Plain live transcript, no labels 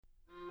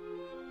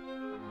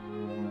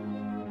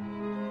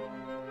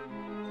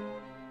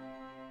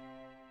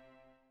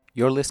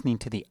You're listening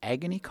to the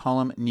Agony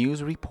Column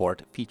News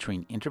Report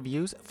featuring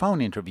interviews, phone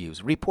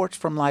interviews, reports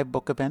from live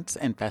book events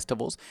and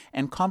festivals,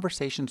 and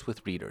conversations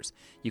with readers.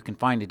 You can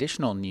find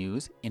additional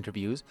news,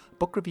 interviews,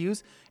 book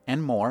reviews,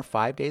 and more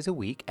 5 days a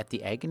week at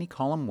the Agony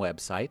Column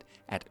website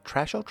at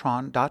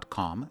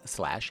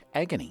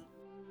trashotron.com/agony.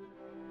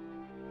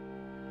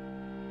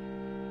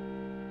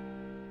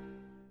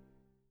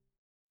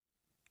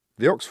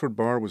 The Oxford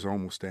bar was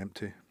almost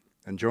empty,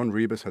 and John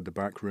Rebus had the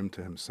back room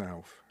to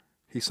himself.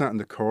 He sat in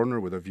the corner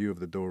with a view of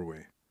the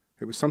doorway.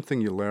 It was something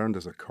you learned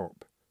as a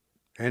cop.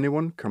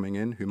 Anyone coming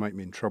in who might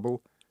mean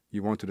trouble,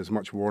 you wanted as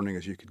much warning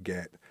as you could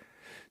get.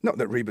 Not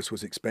that Rebus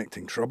was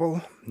expecting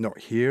trouble, not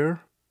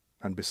here,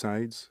 and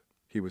besides,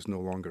 he was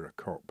no longer a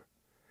cop.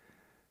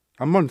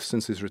 A month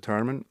since his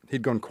retirement,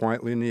 he'd gone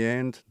quietly in the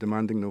end,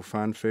 demanding no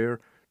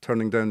fanfare,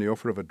 turning down the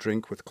offer of a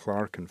drink with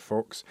Clark and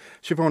Fox.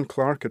 Siobhan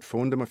Clark had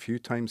phoned him a few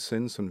times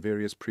since on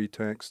various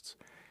pretexts.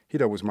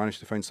 He'd always managed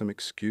to find some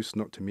excuse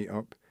not to meet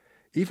up.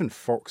 Even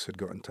Fox had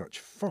got in touch.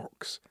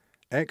 Fox,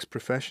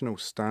 ex-professional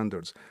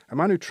standards, a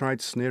man who tried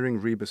snaring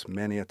Rebus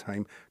many a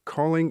time,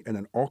 calling in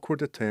an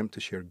awkward attempt to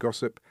share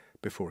gossip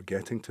before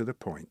getting to the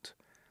point.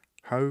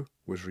 How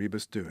was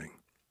Rebus doing?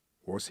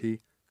 Was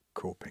he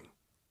coping?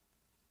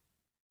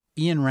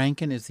 Ian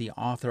Rankin is the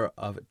author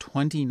of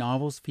 20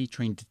 novels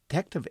featuring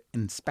Detective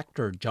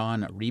Inspector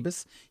John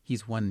Rebus.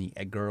 He's won the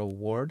Edgar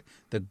Award,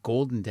 the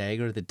Golden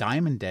Dagger, the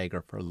Diamond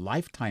Dagger for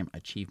Lifetime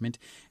Achievement,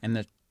 and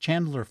the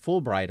Chandler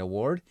Fulbright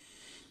Award.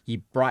 He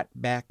brought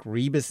back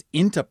Rebus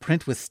into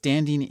print with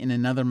Standing in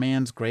Another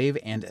Man's Grave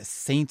and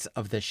Saints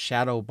of the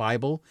Shadow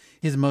Bible.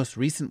 His most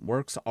recent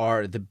works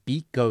are The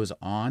Beat Goes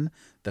On,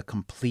 the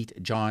complete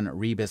John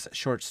Rebus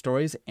short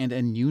stories, and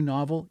a new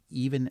novel,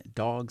 Even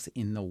Dogs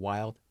in the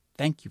Wild.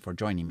 Thank you for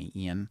joining me,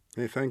 Ian.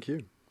 Hey, thank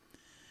you.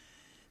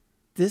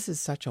 This is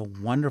such a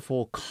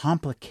wonderful,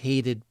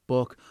 complicated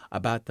book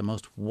about the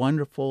most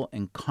wonderful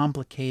and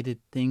complicated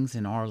things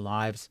in our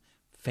lives,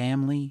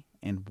 family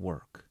and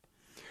work.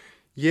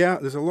 Yeah,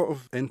 there's a lot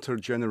of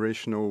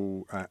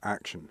intergenerational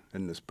action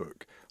in this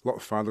book. A lot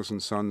of fathers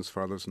and sons,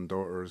 fathers and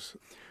daughters,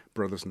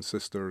 brothers and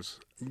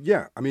sisters.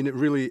 Yeah, I mean, it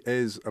really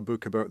is a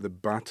book about the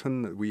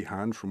baton that we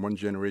hand from one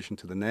generation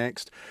to the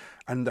next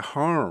and the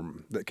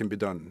harm that can be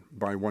done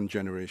by one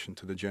generation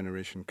to the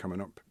generation coming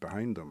up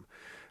behind them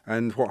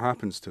and what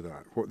happens to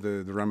that, what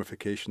the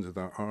ramifications of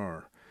that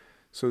are.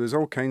 So there's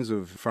all kinds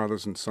of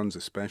fathers and sons,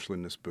 especially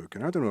in this book.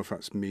 And I don't know if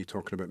that's me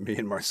talking about me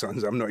and my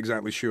sons. I'm not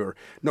exactly sure.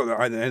 Not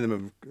that any of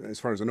them, as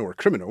far as I know, are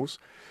criminals.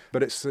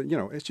 But it's,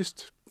 it's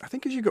just, I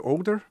think as you get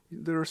older,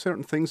 there are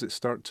certain things that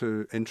start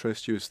to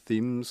interest you as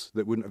themes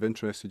that wouldn't have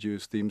interested you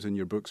as themes in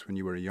your books when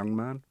you were a young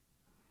man.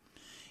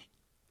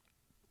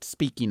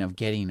 Speaking of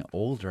getting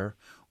older,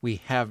 we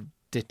have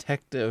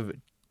Detective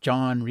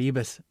John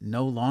Rebus,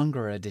 no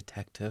longer a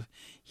detective.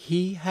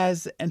 He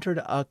has entered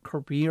a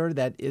career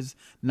that is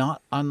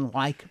not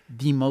unlike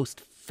the most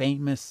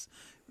famous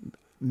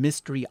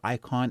mystery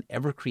icon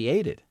ever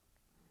created.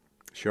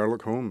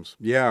 Sherlock Holmes.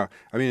 Yeah.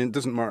 I mean, it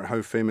doesn't matter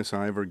how famous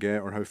I ever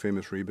get or how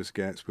famous Rebus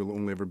gets. We'll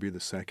only ever be the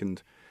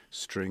second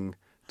string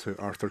to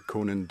Arthur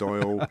Conan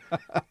Doyle.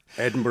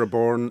 Edinburgh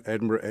born,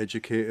 Edinburgh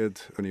educated.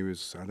 When he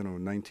was,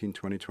 19,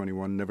 20,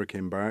 21, never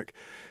came back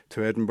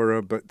to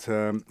Edinburgh. But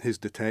his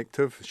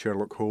detective,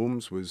 Sherlock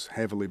Holmes, was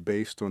heavily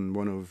based on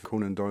one of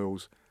Conan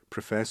Doyle's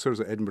professors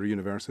at Edinburgh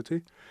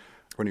University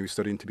when he was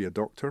studying to be a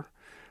doctor.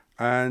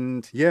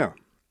 And yeah,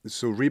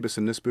 so Rebus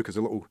in this book is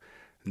a little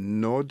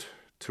nod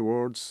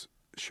towards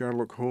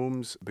Sherlock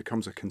Holmes,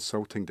 becomes a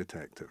consulting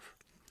detective.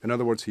 In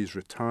other words, he's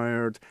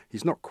retired.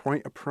 He's not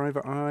quite a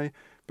private eye,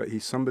 but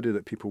he's somebody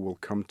that people will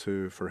come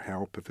to for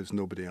help if there's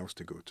nobody else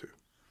to go to.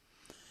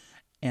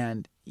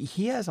 And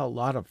he has a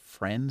lot of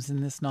friends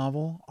in this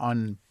novel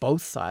on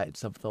both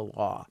sides of the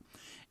law.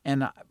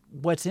 And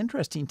what's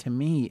interesting to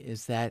me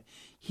is that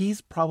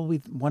he's probably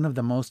one of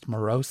the most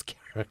morose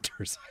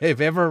characters I've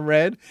ever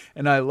read.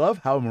 And I love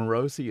how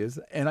morose he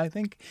is. And I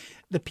think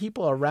the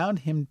people around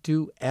him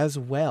do as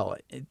well.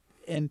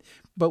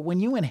 But when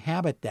you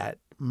inhabit that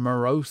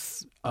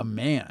morose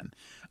man,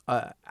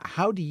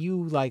 how do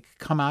you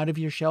come out of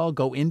your shell,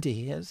 go into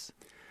his?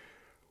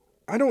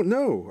 I don't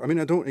know. I mean,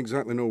 I don't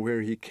exactly know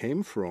where he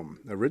came from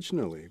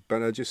originally,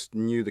 but I just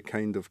knew the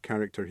kind of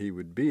character he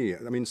would be.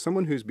 I mean,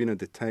 someone who's been a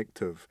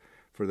detective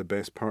for the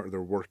best part of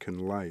their working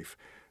life,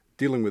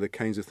 dealing with the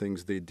kinds of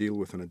things they deal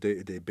with on a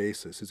day-to-day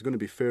basis, is going to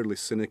be fairly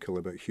cynical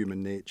about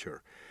human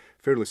nature,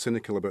 fairly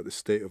cynical about the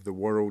state of the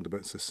world,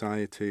 about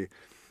society,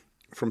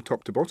 from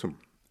top to bottom.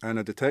 And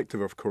a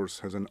detective, of course,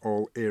 has an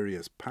all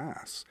areas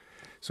pass.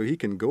 So he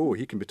can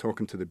be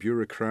talking to the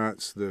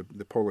bureaucrats,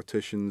 the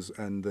politicians,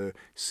 and the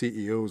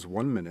CEOs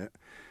one minute,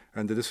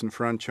 and the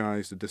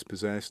disenfranchised, the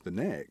dispossessed the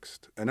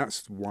next. And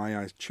that's why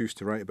I choose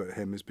to write about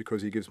him, is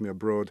because he gives me a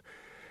broad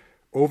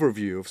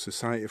overview of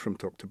society from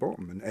top to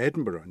bottom, in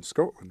Edinburgh and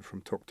Scotland from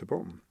top to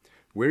bottom.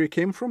 Where he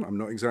came from, I'm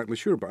not exactly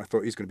sure, but I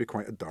thought he's going to be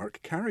quite a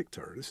dark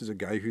character. This is a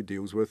guy who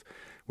deals with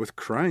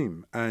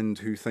crime and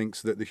who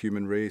thinks that the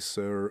human race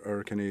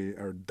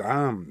are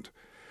damned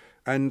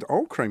And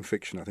all crime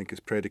fiction, I think, is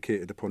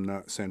predicated upon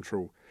that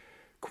central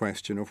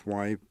question of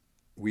why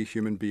we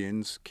human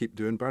beings keep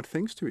doing bad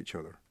things to each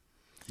other.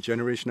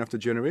 Generation after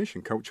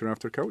generation, culture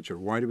after culture.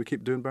 Why do we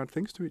keep doing bad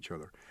things to each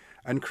other?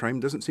 And crime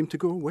doesn't seem to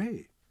go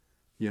away,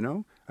 you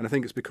know? And I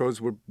think it's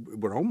because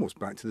we're almost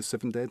back to the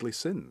 7 deadly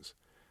sins.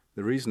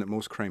 The reason that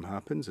most crime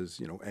happens is,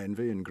 you know,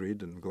 envy and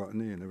greed and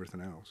gluttony and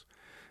everything else,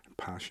 and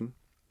passion.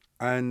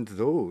 And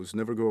those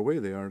never go away.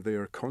 They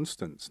are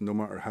constants. No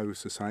matter how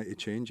society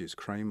changes,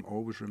 crime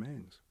always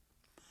remains.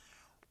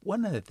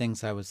 One of the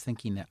things I was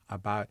thinking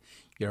about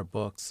your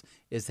books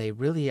is they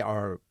really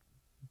are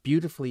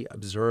beautifully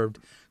observed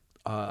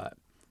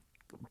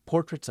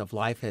portraits of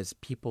life as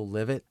people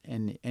live it,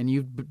 and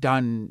you've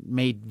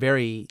made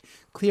very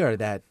clear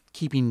that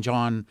keeping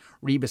John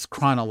Rebus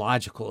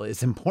chronological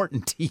is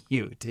important to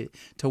you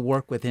to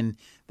work within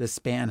the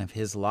span of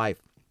his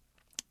life.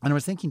 And I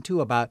was thinking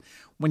too about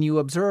when you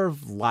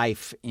observe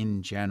life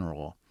in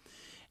general,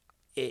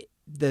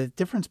 the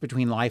difference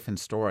between life and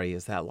story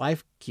is that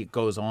life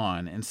goes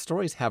on and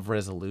stories have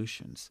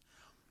resolutions.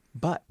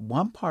 But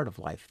one part of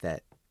life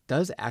that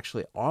does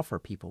actually offer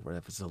people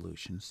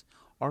resolutions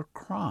are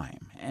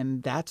crime.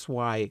 And that's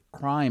why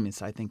crime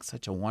is, I think,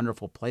 such a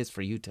wonderful place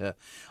for you to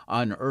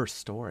unearth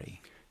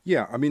story.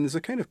 Yeah, I mean, there's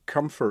a kind of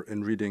comfort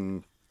in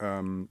reading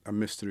a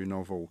mystery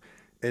novel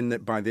in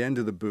that by the end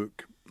of the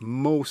book,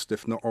 most,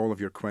 if not all,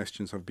 of your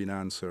questions have been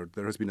answered.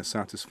 There has been a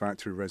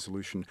satisfactory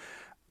resolution.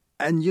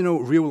 And, you know,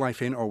 real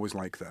life ain't always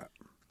like that.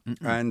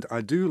 Mm-mm. And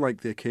I do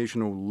like the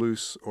occasional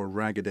loose or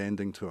ragged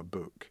ending to a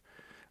book.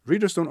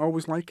 Readers don't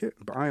always like it,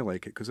 but I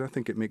like it because I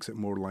think it makes it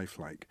more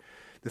lifelike.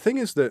 The thing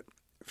is that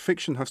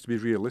fiction has to be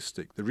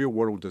realistic. The real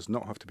world does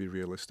not have to be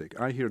realistic.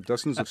 I hear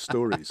dozens of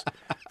stories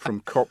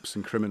from cops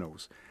and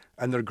criminals,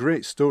 and they're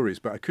great stories,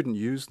 but I couldn't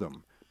use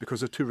them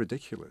because they're too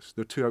ridiculous.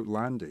 They're too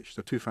outlandish.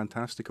 They're too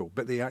fantastical,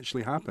 but they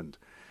actually happened.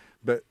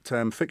 But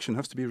fiction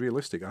has to be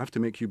realistic. I have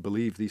to make you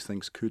believe these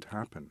things could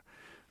happen,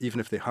 even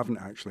if they haven't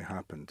actually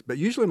happened. But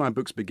usually my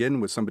books begin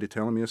with somebody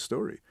telling me a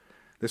story.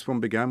 This one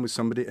began with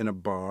somebody in a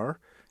bar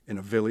in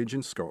a village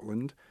in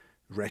Scotland,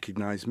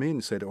 recognized me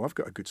and said, "Oh, I've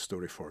got a good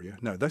story for you."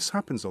 Now, this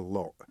happens a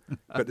lot,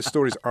 but the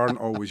stories aren't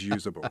always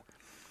usable.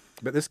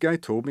 But this guy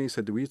told me, he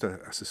said, we had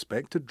a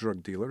suspected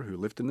drug dealer who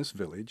lived in this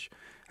village,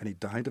 and he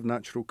died of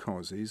natural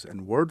causes,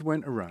 and word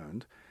went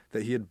around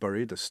that he had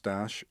buried a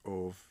stash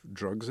of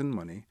drugs and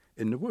money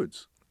in the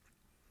woods.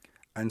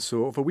 And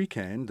so of a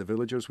weekend, the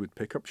villagers would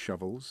pick up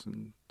shovels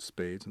and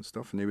spades and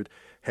stuff, and they would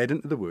head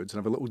into the woods and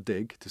have a little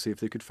dig to see if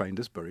they could find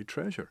this buried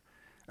treasure.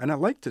 And I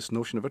liked this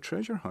notion of a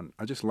treasure hunt.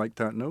 I just liked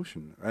that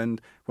notion.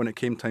 And when it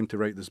came time to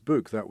write this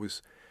book, that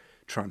was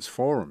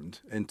transformed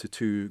into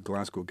 2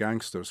 Glasgow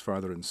gangsters,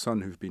 father and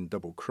son, who've been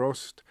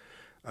double-crossed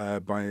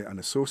by an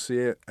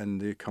associate, and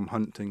they come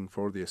hunting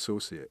for the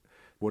associate,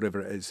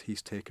 whatever it is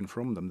he's taken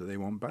from them that they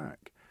want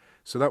back.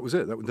 So that was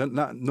it.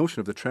 That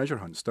notion of the treasure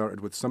hunt started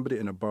with somebody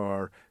in a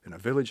bar in a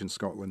village in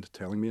Scotland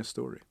telling me a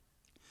story.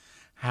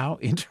 How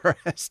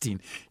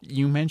interesting.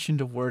 You mentioned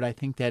a word I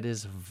think that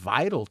is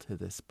vital to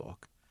this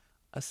book,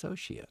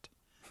 associate.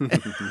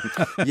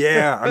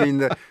 Yeah, I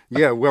mean,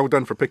 well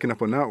done for picking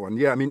up on that one.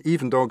 Yeah, I mean,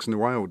 Even Dogs in the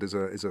Wild is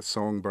a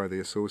song by the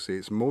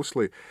Associates.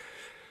 Mostly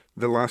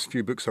the last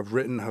few books I've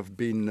written have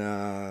been,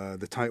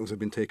 the titles have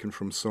been taken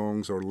from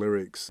songs or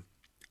lyrics.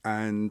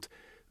 And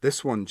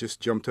this one just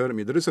jumped out at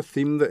me. There is a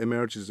theme that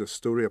emerges, a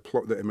story, a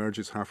plot that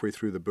emerges halfway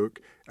through the book,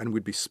 and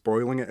we'd be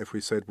spoiling it if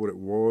we said what it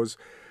was.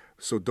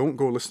 So don't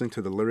go listening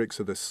to the lyrics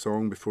of this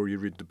song before you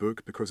read the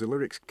book, because the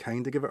lyrics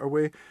kind of give it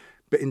away.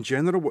 But in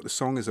general, what the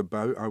song is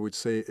about, I would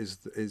say,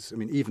 is I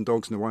mean, even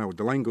dogs in the wild.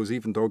 The line goes,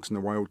 even dogs in the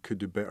wild could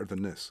do better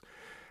than this.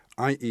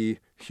 I.e.,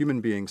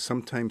 human beings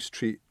sometimes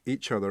treat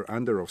each other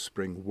and their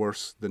offspring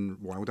worse than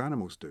wild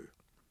animals do.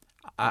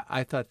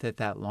 I thought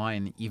that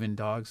line, even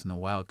dogs in the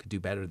wild could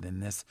do better than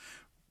this,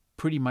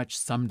 pretty much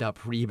summed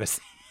up Rebus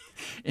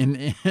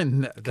in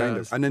kind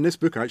of. And in this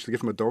book, I actually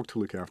give him a dog to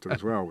look after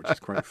as well, which is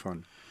quite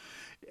fun.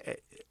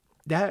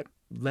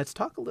 Let's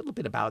talk a little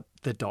bit about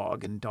the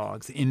dog and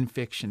dogs in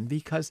fiction,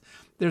 because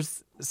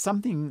there's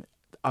something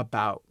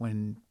about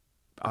when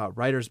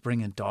writers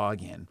bring a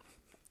dog in.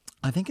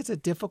 I think it's a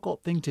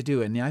difficult thing to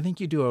do, and I think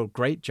you do a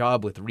great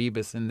job with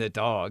Rebus and the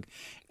dog.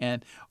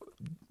 And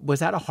was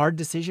that a hard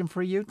decision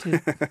for you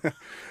to?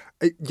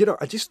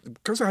 I just,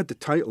 because I had the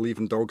title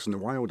Even Dogs in the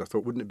Wild, I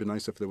thought, wouldn't it be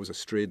nice if there was a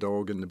stray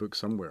dog in the book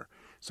somewhere?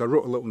 So I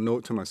wrote a little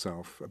note to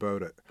myself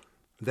about it.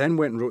 Then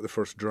went and wrote the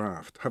first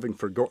draft, having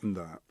forgotten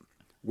that.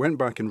 Went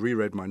back and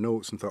reread my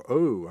notes and thought,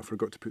 oh, I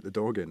forgot to put the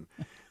dog in.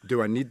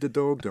 Do I need the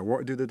dog? Do I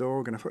want to do the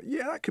dog? And I thought,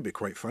 yeah, that could be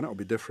quite fun. It'll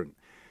be different.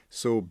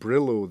 So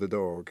Brillo, the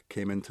dog,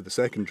 came into the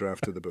second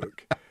draft of the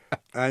book.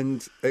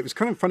 And it was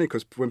kind of funny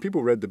because when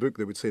people read the book,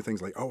 they would say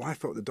things like, oh, I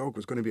thought the dog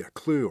was going to be a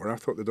clue, or I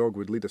thought the dog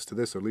would lead us to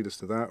this or lead us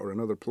to that or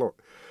another plot.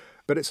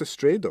 But it's a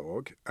stray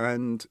dog,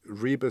 and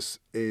Rebus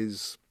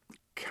is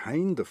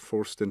kind of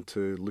forced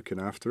into looking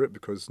after it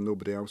because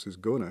nobody else is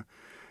gonna.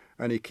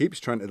 And he keeps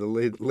trying to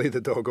lay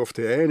the dog off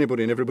to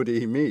anybody and everybody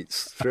he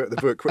meets throughout the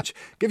book, which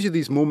gives you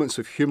these moments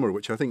of humour,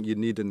 which I think you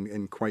need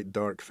in quite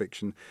dark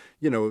fiction.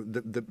 You know,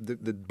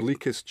 the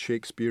bleakest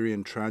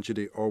Shakespearean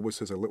tragedy always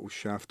has a little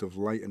shaft of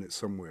light in it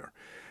somewhere.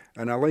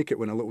 And I like it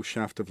when a little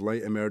shaft of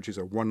light emerges,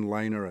 a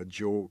one-liner, a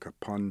joke, a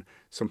pun,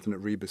 something that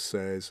Rebus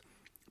says.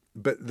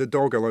 But the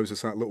dog allows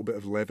us that little bit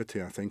of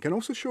levity, I think, and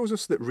also shows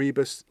us that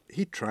Rebus,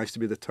 he tries to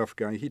be the tough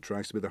guy, he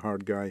tries to be the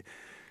hard guy,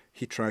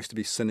 he tries to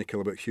be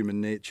cynical about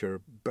human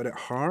nature, but at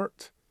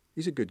heart,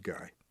 he's a good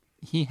guy.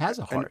 He has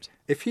a heart.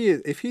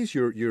 And if he's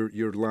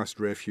your last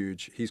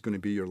refuge, he's going to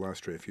be your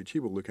last refuge. He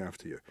will look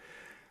after you.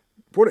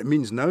 What it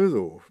means now,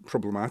 though,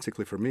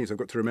 problematically for me, is I've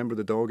got to remember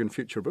the dog in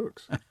future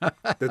books.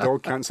 The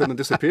dog can't suddenly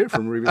disappear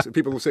from Rebus.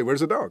 People will say,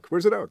 "Where's the dog?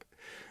 Where's the dog?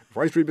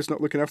 Why is Rebus not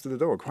looking after the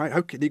dog?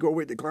 How can he go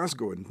away to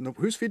Glasgow? And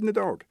who's feeding the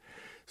dog?"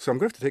 So I'm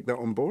going to have to take that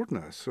on board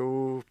now.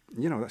 So,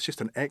 you know, that's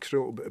just an extra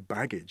little bit of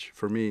baggage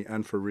for me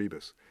and for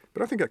Rebus.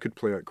 But I think that could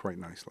play out quite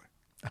nicely.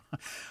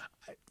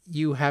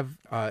 You have,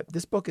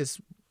 this book is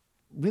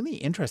really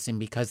interesting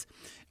because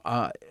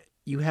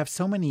you have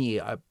so many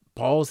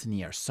balls in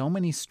the air, so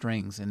many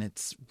strings, and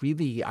it's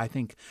really, I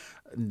think,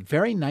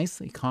 very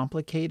nicely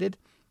complicated.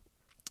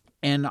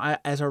 And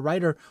as a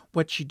writer,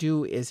 what you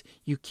do is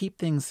you keep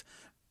things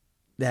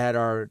that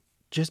are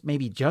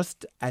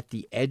just at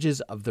the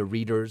edges of the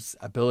reader's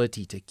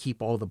ability to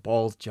keep all the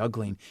balls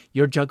juggling.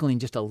 You're juggling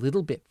just a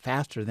little bit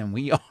faster than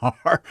we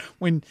are.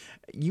 When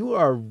you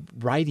are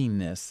writing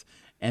this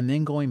and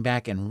then going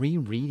back and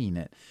rereading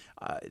it,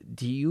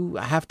 do you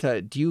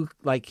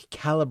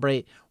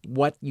calibrate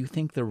what you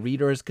think the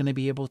reader is going to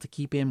be able to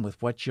keep in with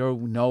what you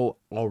know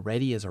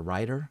already as a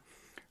writer?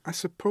 I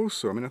suppose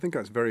so. I mean, I think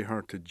that's very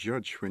hard to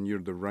judge when you're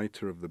the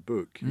writer of the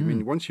book. I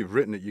mean, once you've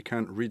written it, you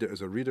can't read it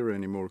as a reader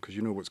anymore because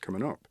you know what's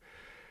coming up.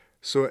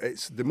 So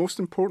it's the most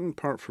important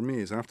part for me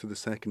is after the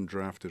second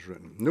draft is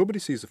written. Nobody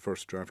sees the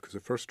first draft because the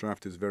first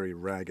draft is very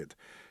ragged.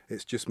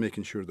 It's just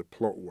making sure the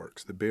plot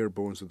works, the bare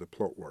bones of the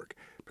plot work.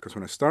 Because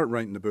when I start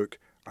writing the book,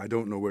 I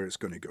don't know where it's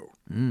going to go.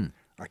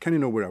 I kind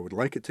of know where I would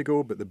like it to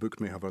go, but the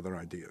book may have other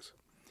ideas.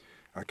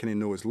 I kind of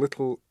know as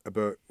little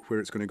about where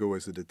it's going to go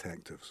as the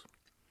detectives.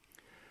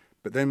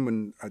 But then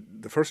when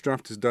the first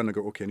draft is done, I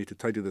go, okay, I need to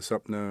tidy this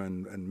up now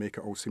and make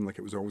it all seem like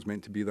it was always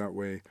meant to be that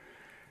way.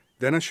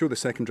 Then I show the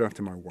second draft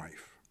to my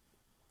wife.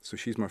 So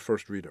she's my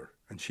first reader,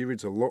 and she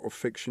reads a lot of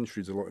fiction,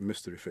 she reads a lot of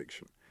mystery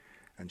fiction.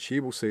 And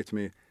she will say to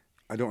me,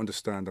 I don't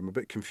understand, I'm a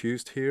bit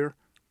confused here,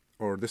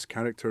 or this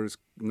character is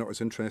not as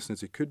interesting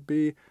as he could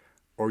be,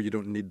 or you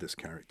don't need this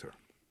character.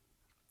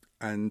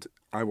 And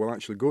I will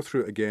actually go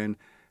through it again,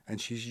 and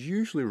she's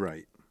usually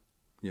right,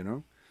 you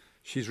know.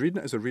 She's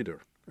reading it as a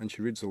reader, and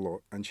she reads a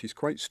lot, and she's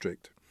quite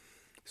strict.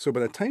 So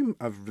by the time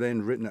I've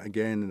then written it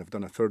again and I've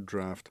done a third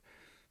draft,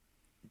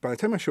 by the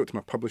time I show it to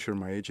my publisher and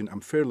my agent, I'm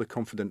fairly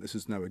confident this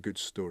is now a good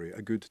story,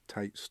 a good,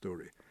 tight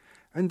story.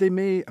 And they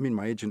may, I mean,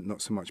 my agent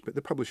not so much, but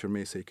the publisher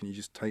may say, can you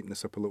just tighten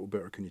this up a little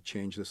bit, or can you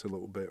change this a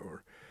little bit,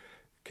 or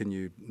can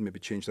you maybe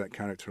change that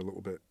character a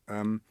little bit?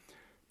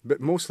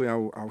 But mostly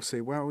I'll say,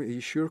 well, are you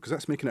sure? Because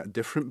that's making it a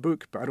different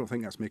book, but I don't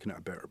think that's making it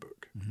a better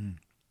book.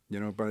 You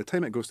know, by the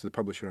time it goes to the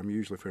publisher, I'm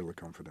usually fairly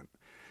confident.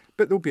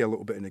 But there'll be a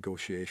little bit of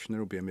negotiation.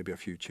 There'll be maybe a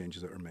few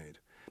changes that are made.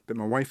 But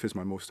my wife is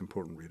my most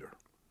important reader.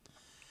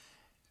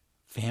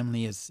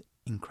 Family is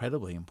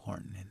incredibly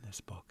important in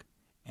this book.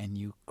 And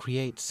you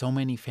create so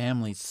many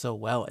families so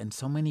well and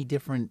so many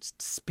different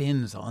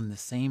spins on the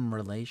same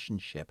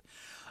relationship.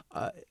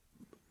 I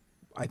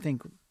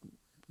think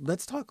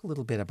let's talk a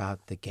little bit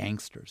about the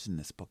gangsters in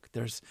this book.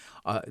 There's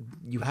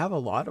you have a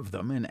lot of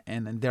them,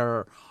 and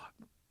they're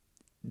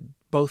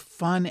both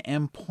fun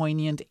and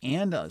poignant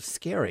and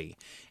scary.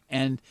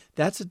 And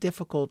that's a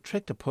difficult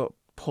trick to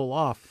pull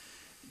off.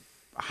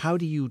 How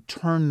do you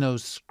turn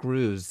those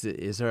screws?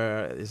 Is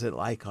it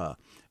like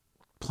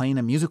playing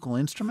a musical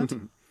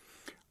instrument?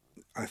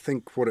 I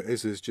think what it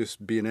is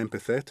just being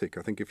empathetic.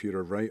 I think if you're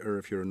a writer,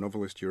 if you're a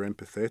novelist, you're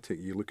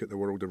empathetic. You look at the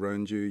world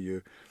around you,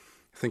 you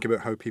think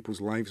about how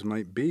people's lives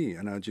might be.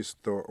 And I just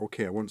thought,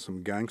 okay, I want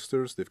some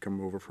gangsters. They've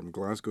come over from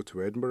Glasgow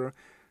to Edinburgh.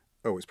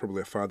 Oh, it's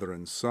probably a father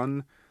and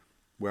son.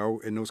 Well,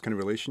 in those kind of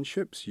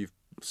relationships,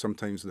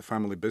 sometimes the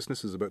family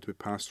business is about to be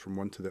passed from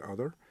one to the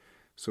other.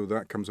 So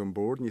that comes on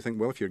board, and you think,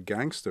 well, if you're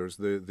gangsters,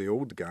 the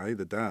old guy,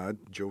 the dad,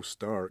 Joe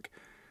Stark,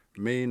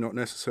 may not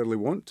necessarily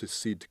want to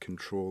cede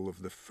control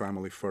of the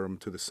family firm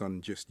to the son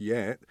just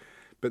yet,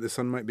 but the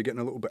son might be getting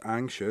a little bit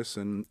anxious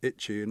and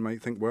itchy and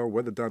might think, well,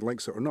 whether dad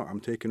likes it or not, I'm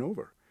taking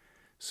over.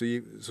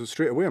 So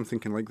straight away I'm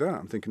thinking like that.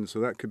 I'm thinking,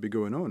 so that could be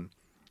going on.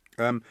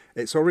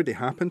 It's already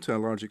happened to a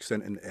large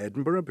extent in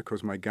Edinburgh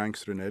because my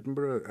gangster in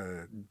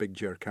Edinburgh, Big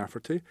Ger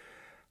Cafferty,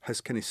 has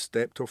kind of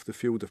stepped off the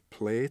field of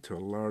play to a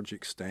large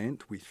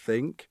extent, we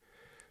think,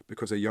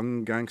 because a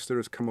young gangster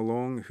has come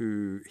along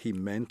who he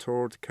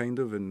mentored kind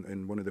of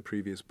in one of the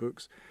previous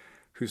books,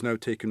 who's now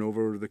taken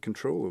over the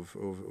control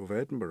of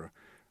Edinburgh.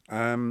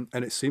 And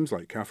it seems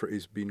like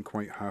Cafferty's been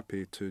quite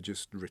happy to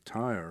just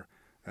retire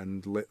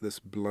and let this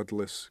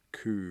bloodless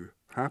coup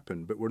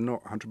happen, but we're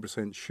not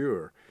 100%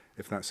 sure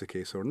if that's the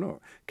case or not.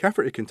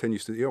 Cafferty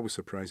continues to, he always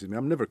surprises me.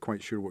 I'm never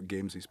quite sure what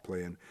games he's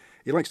playing.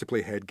 He likes to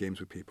play head games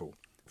with people.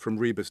 From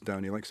Rebus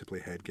down, he likes to play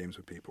head games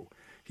with people.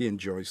 He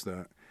enjoys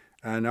that.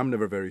 And I'm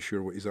never very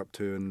sure what he's up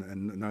to,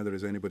 and neither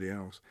is anybody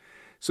else.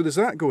 So there's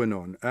that going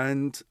on.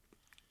 And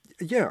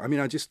yeah, I mean,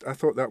 I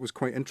thought that was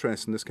quite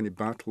interesting, this kind of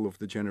battle of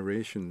the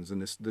generations,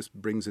 and this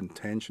brings in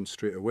tension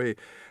straight away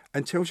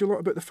and tells you a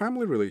lot about the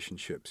family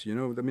relationships. You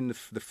know, I mean,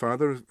 the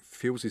father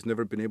feels he's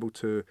never been able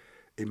to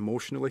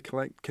emotionally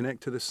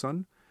connect to the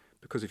son,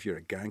 because if you're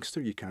a gangster,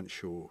 you can't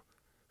show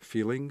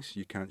feelings,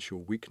 you can't show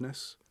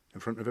weakness in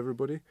front of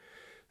everybody.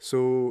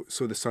 So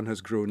the son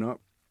has grown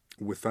up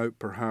without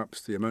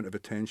perhaps the amount of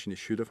attention he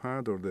should have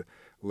had, or the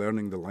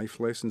learning the life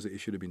lessons that he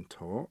should have been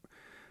taught.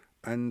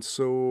 And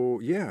so,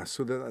 yeah,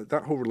 so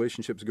that whole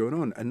relationship's going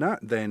on. And that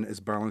then is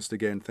balanced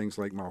again, things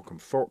like Malcolm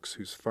Fox,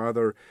 whose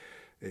father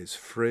is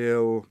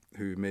frail,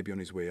 who may be on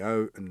his way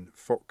out, and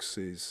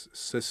Fox's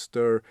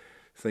sister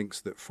thinks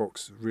that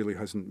Fox really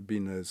hasn't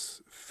been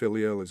as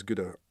filial, as good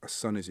a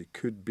son as he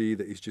could be,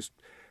 that he's just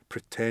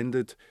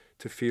pretended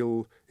to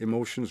feel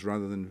emotions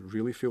rather than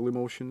really feel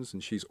emotions,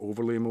 and she's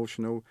overly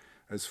emotional,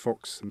 as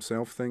Fox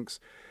himself thinks.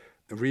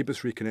 Rebus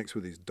reconnects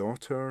with his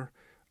daughter.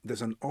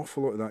 There's an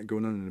awful lot of that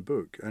going on in the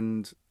book,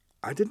 and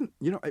I didn't,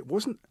 it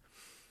wasn't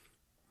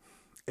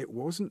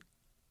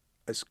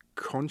as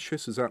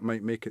conscious as that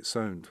might make it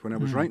sound. When I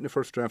was writing the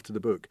first draft of the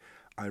book,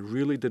 I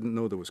really didn't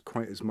know there was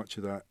quite as much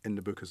of that in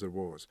the book as there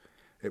was.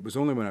 It was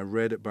only when I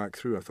read it back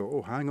through, I thought,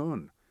 oh, hang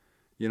on.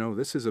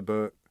 This is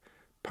about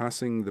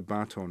passing the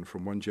baton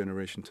from one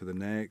generation to the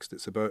next.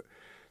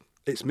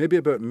 It's maybe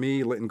about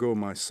me letting go of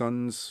my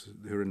sons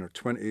who are in their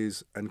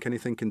 20s and kind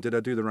of thinking, did I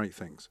do the right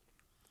things?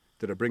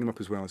 Did I bring them up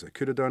as well as I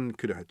could have done?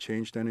 Could I have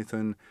changed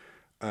anything?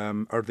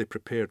 Are they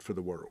prepared for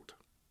the world?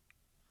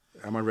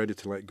 Am I ready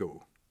to let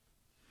go?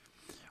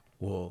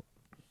 Well,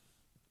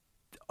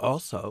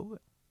 also,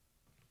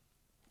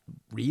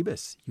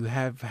 Rebus, you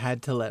have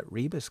had to let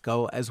Rebus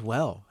go as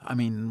well. I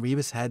mean,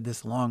 Rebus had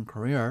this long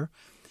career,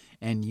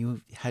 and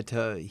you had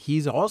to,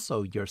 he's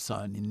also your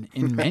son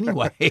in many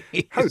ways.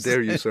 How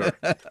dare you, sir?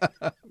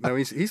 No,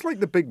 he's like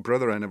the big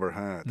brother I never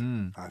had,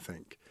 I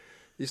think.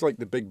 He's like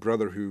the big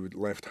brother who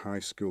left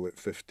high school at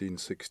 15,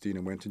 16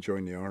 and went to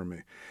join the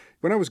army.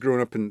 When I was growing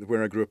up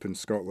where I grew up in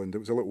Scotland, it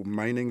was a little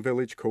mining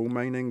village, coal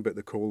mining, but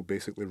the coal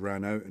basically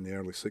ran out in the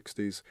early 60s.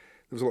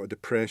 There was a lot of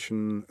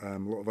depression, a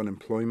lot of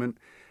unemployment.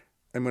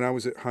 And when I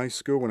was at high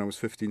school, when I was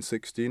 15,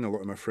 16, a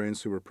lot of my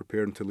friends who were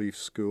preparing to leave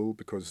school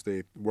because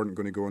they weren't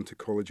going to go on to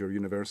college or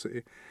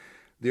university,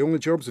 the only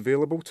jobs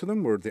available to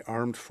them were the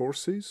armed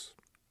forces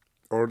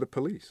or the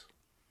police.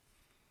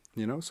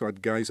 So I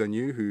had guys I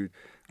knew who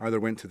either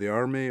went to the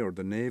army or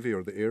the navy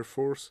or the air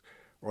force,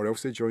 or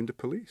else they joined the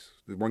police.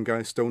 The one guy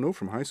I still know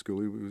from high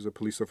school, he was a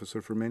police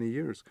officer for many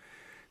years.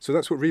 So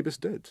that's what Rebus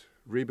did.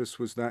 Rebus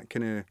was that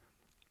kind of,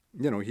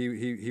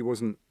 he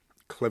wasn't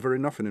clever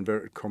enough, in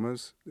inverted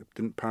commas,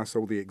 didn't pass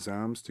all the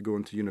exams to go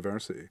into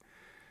university.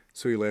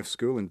 So he left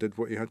school and did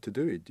what he had to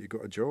do. He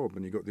got a job,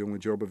 and he got the only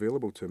job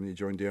available to him. He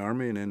joined the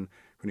army, and then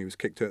when he was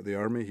kicked out of the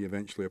army, he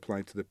eventually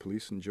applied to the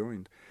police and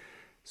joined.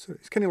 So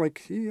it's kind of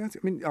like,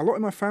 a lot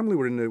of my family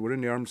were in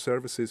the armed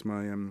services.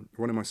 My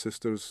one of my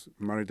sisters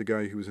married a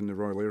guy who was in the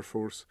Royal Air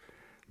Force.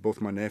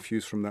 Both my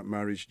nephews from that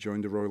marriage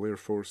joined the Royal Air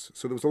Force.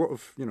 So there was a lot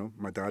of,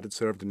 my dad had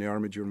served in the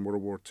army during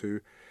World War II.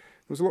 There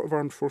was a lot of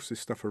armed forces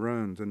stuff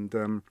around,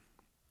 and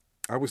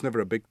I was never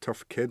a big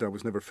tough kid. I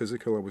was never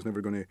physical. I was never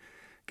going to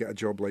get a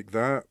job like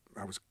that.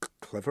 I was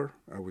clever.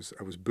 I was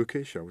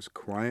bookish. I was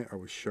quiet. I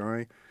was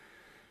shy.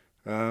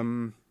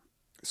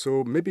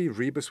 So maybe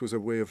Rebus was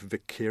a way of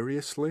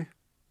vicariously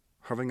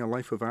having a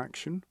life of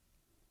action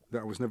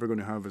that I was never going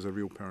to have as a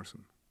real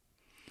person.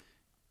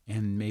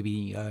 And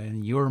maybe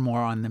you're more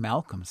on the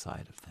Malcolm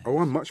side of things. Oh,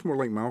 I'm much more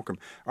like Malcolm.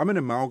 I'm an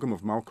amalgam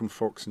of Malcolm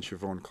Fox and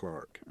Siobhan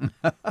Clarke.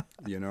 I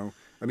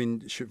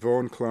mean,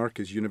 Siobhan Clarke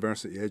is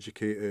university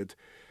educated.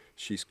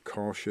 She's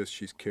cautious.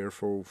 She's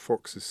careful.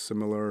 Fox is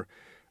similar.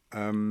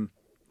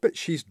 But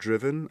she's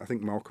driven. I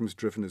think Malcolm's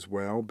driven as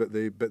well. But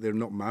they're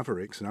not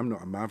mavericks, and I'm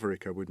not a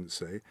maverick, I wouldn't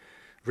say.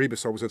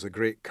 Rebus always has a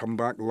great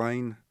comeback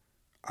line.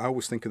 I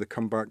always think of the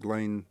comeback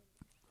line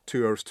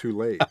 2 hours too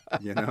late,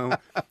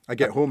 I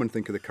get home and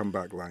think of the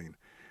comeback line.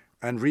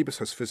 And Rebus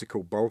has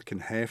physical bulk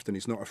and heft, and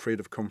he's not afraid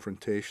of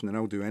confrontation, and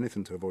I'll do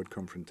anything to avoid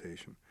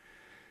confrontation.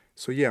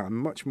 So yeah,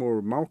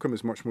 Malcolm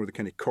is much more the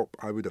kind of cop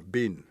I would have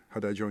been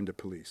had I joined the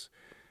police,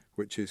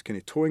 which is kind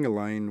of towing a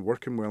line,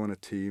 working well in a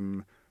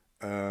team,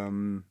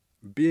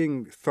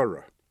 being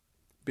thorough,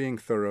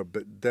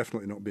 but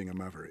definitely not being a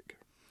maverick.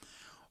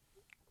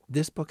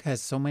 This book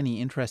has so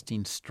many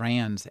interesting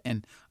strands,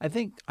 and I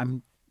think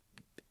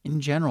in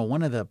general,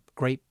 one of the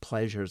great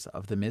pleasures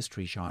of the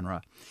mystery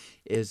genre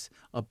is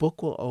a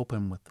book will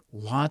open with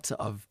lots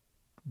of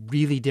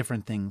really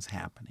different things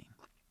happening.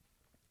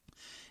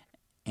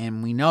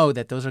 And we know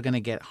that those are going to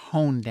get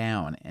honed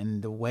down,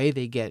 and the way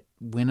they get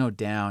winnowed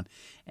down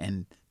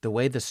and the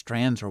way the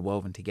strands are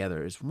woven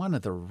together is one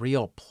of the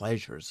real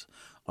pleasures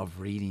of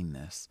reading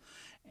this.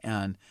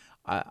 And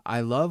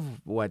I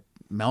love what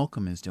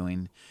Malcolm is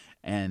doing.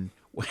 And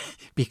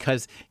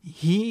because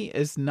he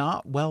is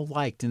not well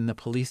liked in the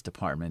police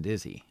department,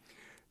 is he?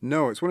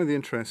 No, it's one of the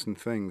interesting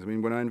things. I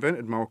mean, when I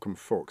invented Malcolm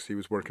Fox, he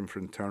was working for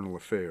Internal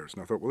Affairs.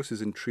 And I thought, well, this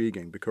is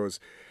intriguing because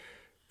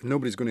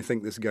nobody's going to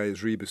think this guy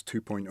is Rebus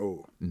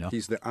 2.0. No.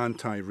 He's the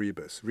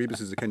anti-Rebus.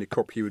 Rebus is the kind of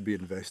cop he would be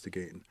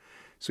investigating.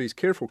 So he's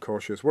careful,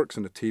 cautious, works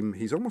in a team.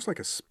 He's almost like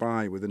a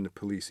spy within the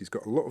police. He's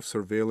got a lot of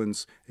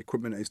surveillance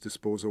equipment at his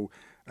disposal,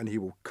 and he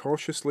will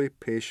cautiously,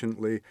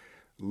 patiently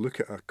look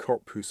at a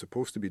cop who's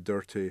supposed to be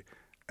dirty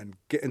and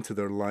get into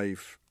their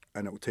life,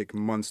 and it will take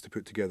months to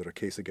put together a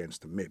case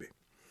against them, maybe.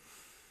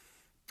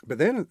 But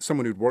then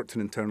someone who'd worked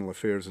in internal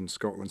affairs in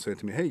Scotland said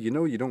to me, hey, you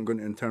know, you don't go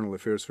into internal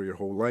affairs for your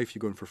whole life,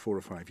 you go in for 4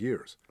 or 5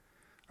 years.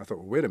 I thought,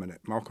 well, wait a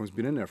minute, Malcolm's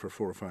been in there for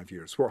 4 or 5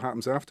 years. What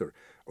happens after?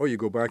 Oh, you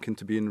go back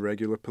into being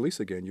regular police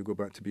again. You go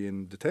back to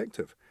being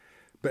detective.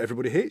 But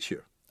everybody hates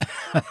you.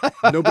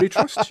 Nobody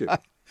trusts you.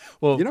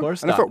 Well, you know? of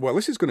course And not. I thought, well,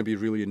 this is going to be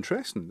really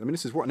interesting. I mean,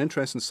 this is what an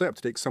interesting setup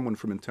to take someone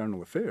from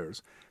internal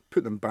affairs,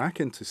 put them back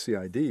into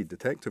CID,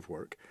 detective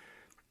work,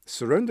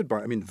 surrounded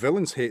by, I mean,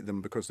 villains hate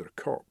them because they're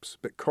cops,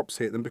 but cops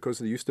hate them because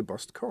they used to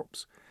bust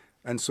cops.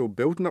 And so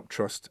building up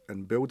trust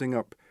and building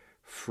up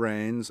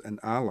friends and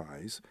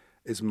allies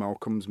is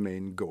Malcolm's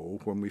main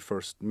goal when we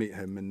first meet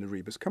him in the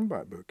Rebus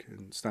comeback book,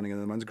 and Standing in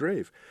the Man's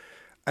Grave.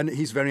 And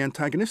he's very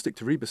antagonistic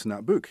to Rebus in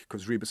that book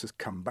because Rebus has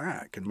come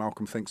back and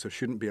Malcolm thinks there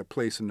shouldn't be a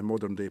place in the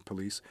modern day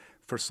police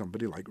for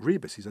somebody like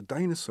Rebus. He's a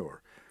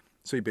dinosaur.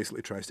 So he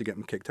basically tries to get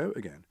him kicked out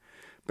again.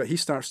 But he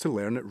starts to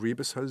learn that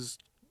Rebus has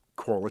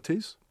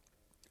qualities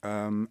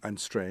and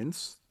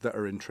strengths that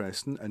are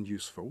interesting and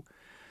useful.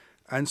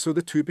 And so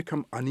the two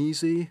become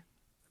uneasy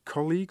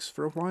colleagues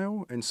for a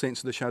while. In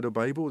Saints of the Shadow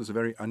Bible, there's a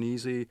very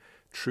uneasy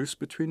truce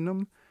between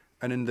them.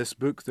 And in this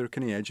book, they're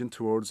kind of edging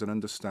towards an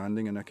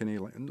understanding and a kind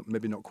of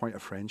maybe not quite a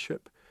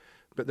friendship,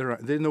 but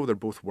they know they're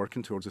both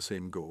working towards the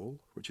same goal,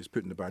 which is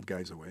putting the bad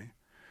guys away.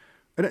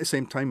 And at the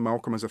same time,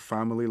 Malcolm has a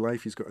family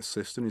life. He's got a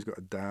sister, and he's got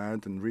a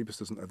dad, and Rebus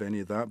doesn't have any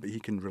of that, but he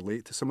can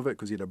relate to some of it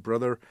because he had a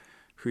brother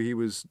who he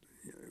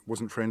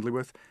wasn't friendly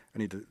with,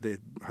 and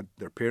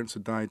their parents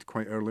had died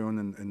quite early on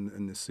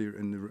in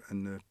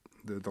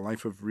the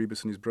life of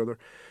Rebus and his brother.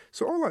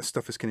 So all that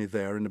stuff is kind of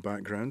there in the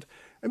background.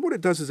 And what it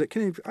does is it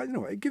kind of, I don't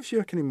know, it gives you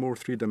a kind of more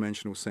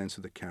three-dimensional sense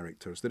of the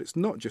characters, that it's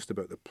not just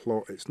about the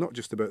plot, it's not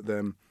just about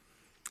them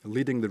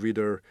leading the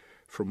reader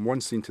from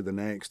one scene to the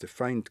next to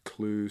find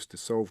clues, to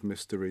solve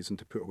mysteries and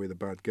to put away the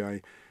bad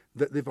guy,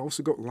 that they've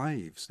also got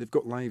lives. They've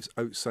got lives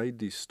outside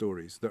these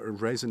stories that are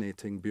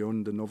resonating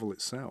beyond the novel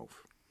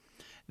itself.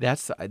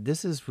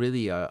 This is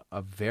really a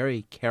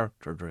very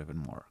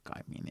character-driven work.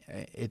 I mean,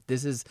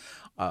 this is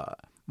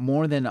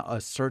more than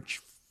a search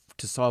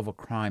to solve a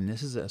crime.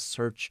 This is a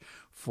search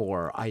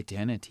for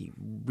identity.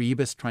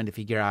 Rebus trying to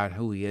figure out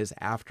who he is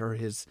after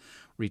his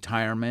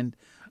retirement.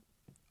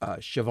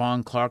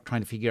 Siobhan Clarke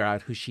trying to figure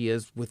out who she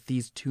is with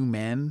these two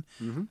men.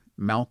 Mm-hmm.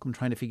 Malcolm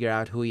trying to figure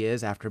out who he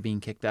is after being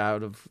kicked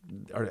out of,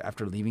 or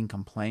after leaving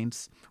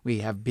complaints. We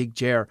have Big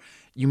Jer.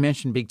 You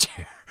mentioned Big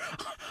Jer.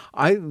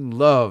 I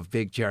love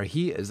Big Jer.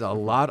 He is a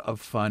lot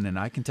of fun, and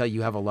I can tell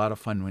you have a lot of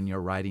fun when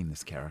you're writing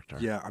this character.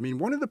 Yeah, I mean,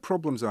 one of the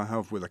problems I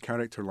have with a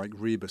character like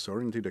Rebus,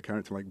 or indeed a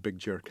character like Big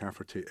Jer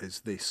Cafferty,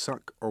 is they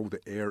suck all the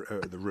air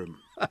out of the room.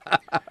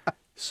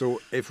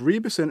 So if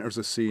Rebus enters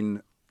a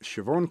scene,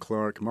 Siobhan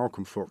Clarke,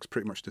 Malcolm Fox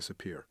pretty much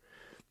disappear.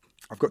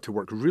 I've got to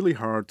work really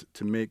hard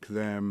to make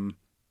them,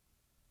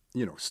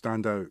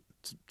 stand out,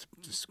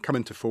 to come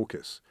into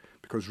focus,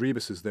 because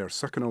Rebus is there,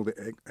 sucking all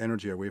the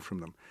energy away from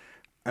them.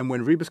 And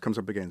when Rebus comes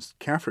up against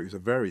Cafferty, who's a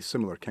very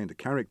similar kind of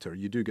character,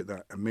 you do get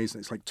that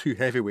amazing, it's like two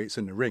heavyweights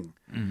in the ring.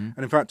 Mm-hmm.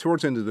 And in fact,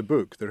 towards the end of the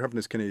book, they're having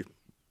this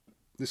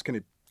kind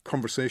of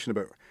conversation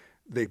about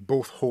they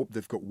both hope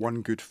they've got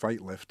one good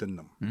fight left in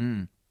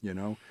them,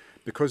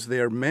 because they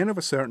are men of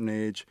a certain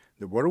age,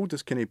 the world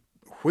is kind of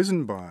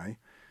whizzing by,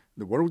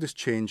 the world is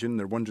changing,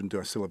 they're wondering, do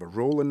I still have a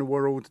role in the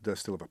world? Do I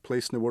still have a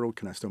place in the world?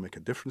 Can I still make a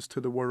difference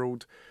to the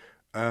world?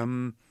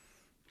 And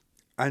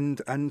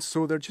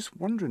so they're just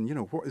wondering,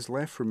 what is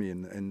left for me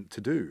and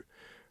to do?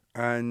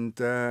 And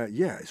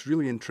it's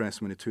really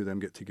interesting when the two of them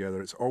get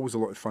together. It's always a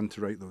lot of fun to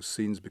write those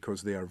scenes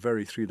because they are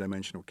very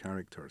three-dimensional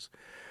characters.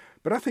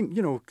 But I think,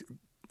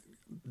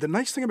 the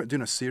nice thing about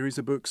doing a series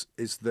of books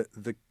is that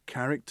the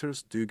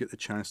characters do get the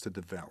chance to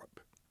develop.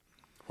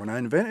 When I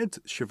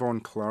invented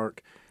Siobhan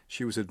Clarke,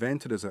 she was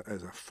invented as a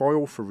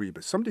foil for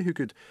Rebus, somebody who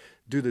could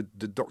do the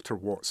Dr.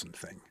 Watson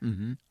thing.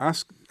 Mm-hmm.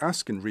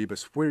 Asking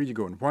Rebus, where are you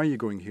going? Why are you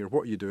going here?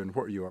 What are you doing?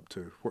 What are you up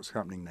to? What's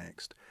happening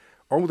next?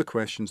 All the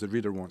questions the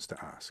reader wants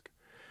to ask.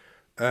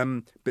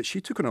 But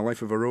she took on a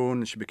life of her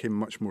own. She became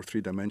much more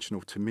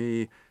three-dimensional to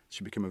me.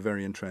 She became a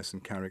very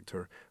interesting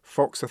character.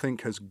 Fox, I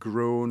think, has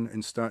grown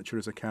in stature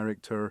as a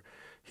character.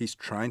 He's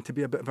trying to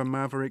be a bit of a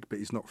maverick, but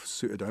he's not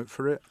suited out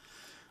for it.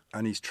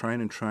 And he's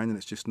trying, and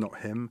it's just not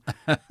him.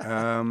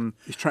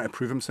 He's trying to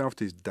prove himself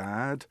to his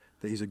dad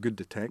that he's a good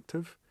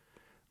detective.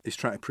 He's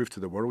trying to prove to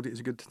the world that he's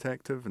a good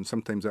detective, and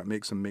sometimes that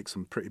makes him make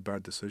some pretty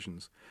bad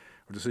decisions,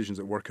 or decisions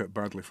that work out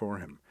badly for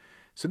him.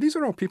 So these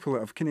are all people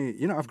that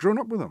I've I've grown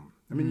up with them.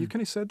 I mean, you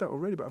kind of said that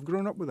already, but I've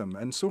grown up with them,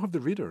 and so have the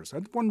readers. I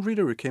had one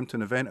reader who came to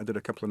an event I did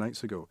a couple of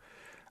nights ago,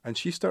 and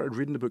she started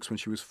reading the books when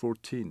she was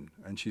 14,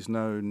 and she's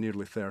now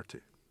nearly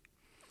 30.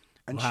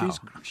 And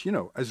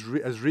Wow. as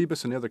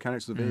Rebus and the other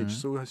characters have aged,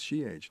 so has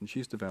she aged, and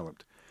she's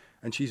developed,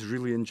 and she's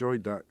really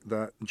enjoyed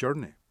that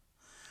journey.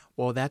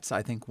 Well, that's,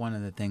 I think, one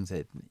of the things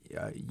that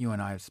you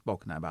and I have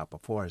spoken about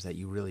before is that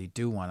you really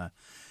do want to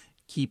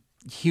keep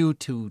hew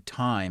to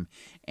time.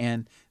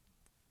 And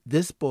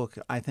this book,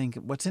 I think,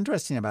 what's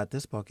interesting about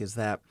this book is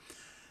that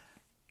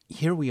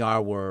here we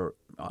are, we're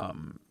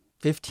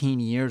 15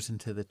 years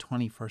into the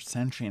 21st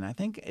century, and I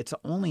think it's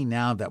only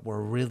now that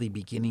we're really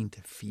beginning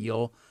to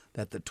feel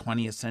that the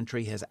 20th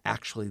century has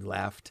actually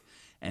left,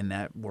 and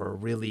that we're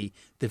really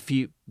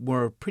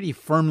we're pretty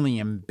firmly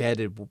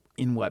embedded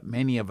in what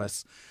many of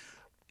us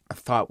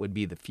thought would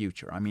be the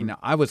future. I mean,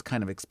 I was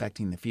kind of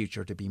expecting the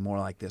future to be more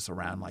like this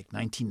around like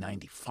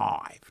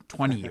 1995,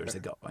 20 years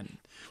ago, when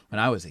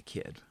I was a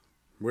kid.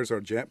 Where's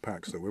our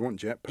jetpacks, though? We want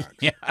jetpacks.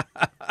 Yeah.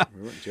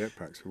 We want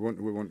jetpacks.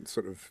 We want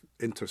sort of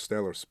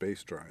interstellar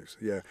space drives.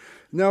 Yeah.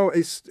 No,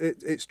 it's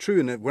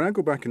true. And when I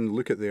go back and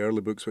look at the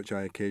early books, which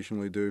I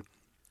occasionally do,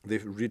 they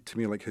read to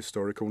me like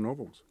historical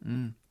novels.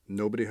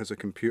 Nobody has a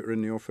computer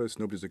in the office.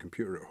 Nobody has a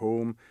computer at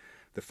home.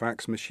 The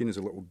fax machine is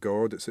a little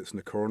god that sits in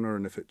the corner,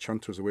 and if it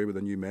chunters away with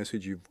a new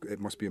message, it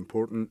must be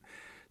important.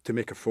 To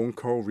make a phone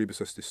call, Rebus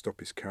has to stop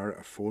his car at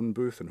a phone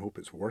booth and hope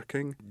it's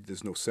working.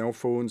 There's no cell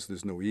phones,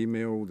 there's no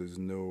email, there's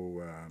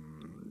no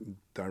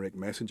direct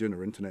messaging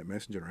or internet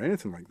messaging or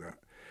anything like that.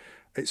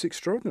 It's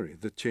extraordinary,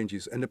 the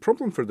changes. And the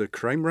problem for the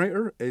crime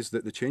writer is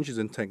that the changes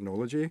in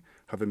technology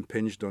have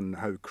impinged on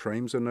how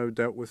crimes are now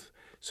dealt with,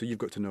 so you've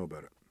got to know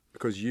about it,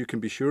 because you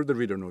can be sure the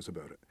reader knows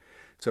about it.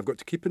 So I've got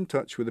to keep in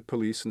touch with the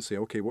police and say,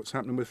 okay, what's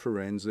happening with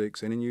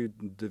forensics, any new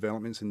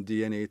developments in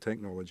DNA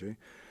technology.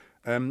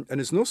 And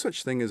there's no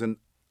such thing as an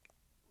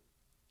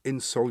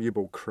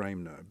insoluble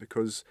crime now,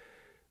 because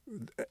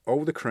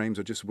all the crimes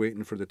are just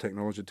waiting for the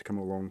technology to come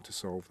along to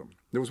solve them.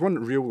 There was one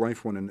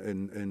real-life one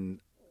in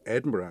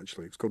Edinburgh,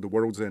 actually. It's called the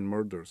World's End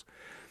Murders.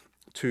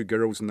 2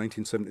 girls in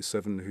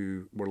 1977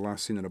 who were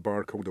last seen in a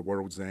bar called the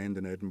World's End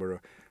in Edinburgh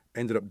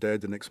ended up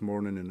dead the next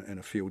morning in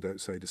a field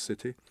outside the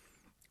city.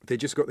 They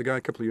just got the guy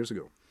a couple of years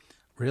ago.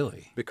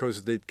 Really?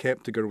 Because they'd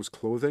kept the girl's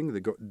clothing. They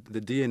got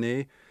the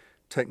DNA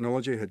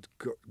technology had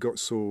got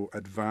so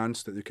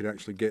advanced that they could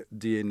actually get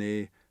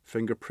DNA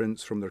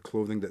fingerprints from their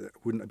clothing that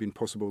wouldn't have been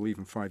possible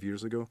even 5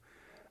 years ago.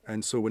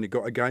 And so when they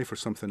got a guy for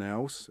something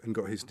else and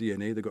got his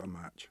DNA, they got a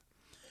match.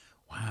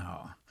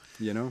 Wow.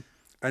 You know?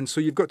 And so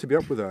you've got to be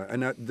up with that.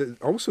 And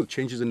also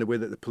changes in the way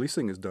that the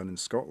policing is done in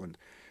Scotland.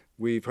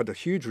 We've had a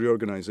huge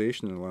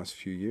reorganisation in the last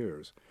few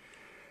years.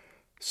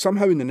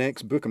 Somehow in the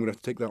next book, I'm going to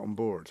have to take that on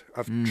board.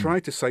 I've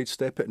tried to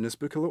sidestep it in this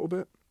book a little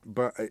bit,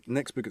 but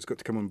next book it's got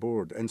to come on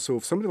board. And so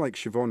if somebody like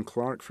Siobhan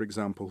Clarke, for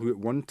example, who at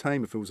one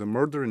time, if it was a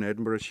murder in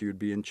Edinburgh, she would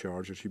be in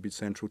charge or she'd be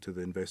central to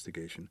the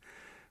investigation.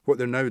 What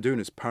they're now doing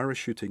is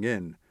parachuting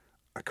in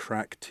a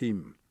crack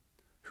team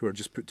who are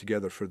just put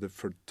together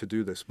to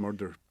do this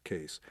murder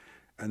case.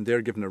 And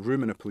they're given a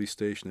room in a police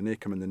station, and they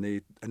come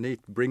in and they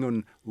bring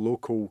on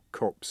local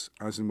cops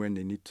as and when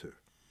they need to.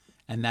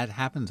 And that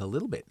happens a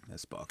little bit in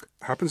this book.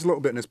 Happens a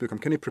little bit in this book. I'm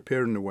kind of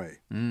preparing the way.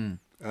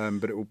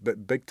 But it will be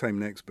big time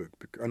next book,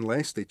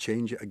 unless they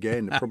change it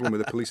again. The problem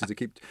with the police is they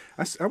keep...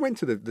 I went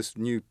to this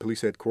new police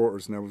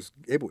headquarters, and I was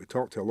able to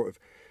talk to a lot of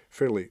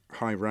fairly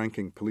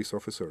high-ranking police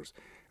officers.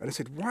 And I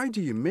said, why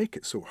do you make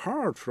it so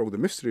hard for all the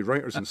mystery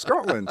writers in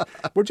Scotland?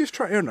 We're just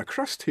trying to earn a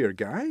crust here,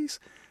 guys.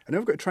 And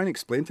I've got to try and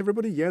explain to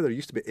everybody, yeah, there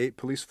used to be 8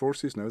 police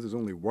forces, now there's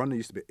only 1. There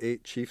used to be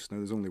 8 chiefs, now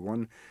there's only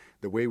 1.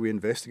 The way we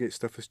investigate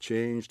stuff has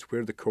changed.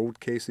 Where the cold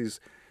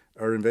cases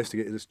are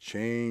investigated has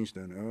changed.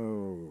 And,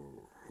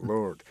 oh,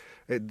 Lord,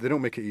 they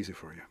don't make it easy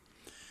for you.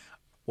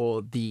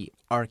 Well, the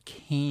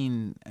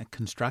arcane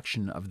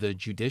construction of the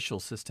judicial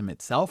system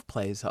itself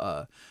plays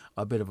a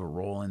bit of a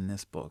role in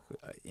this book,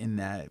 in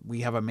that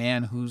we have a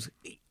man who's...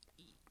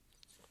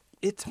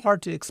 It's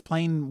hard to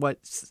explain what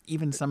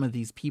even some of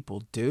these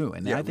people do.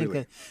 And Yeah, I think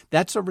really.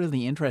 that's a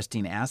really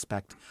interesting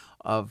aspect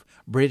of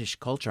British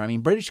culture. I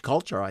mean, British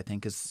culture, I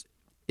think, is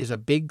a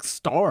big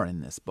star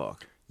in this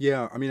book.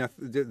 Yeah, I mean,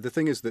 the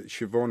thing is that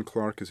Siobhan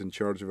Clarke is in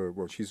charge of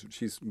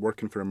she's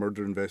working for a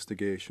murder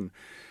investigation,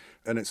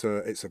 and it's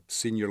a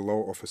senior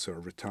law officer,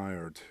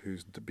 retired,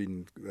 who's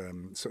been,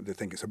 they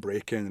think it's a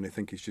break-in, and they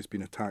think he's just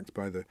been attacked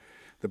by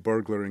the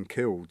burglar and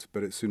killed,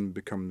 but it soon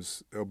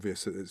becomes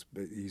obvious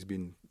that he's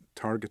been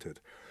targeted.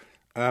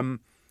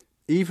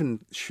 Even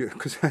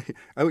because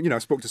I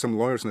spoke to some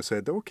lawyers and I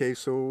said, okay,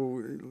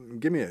 so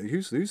give me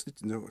who's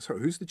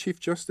the Chief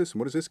Justice and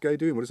what does this guy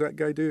do and what does that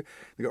guy do?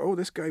 They go, oh,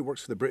 this guy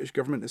works for the British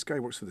government, this guy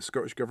works for the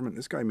Scottish government,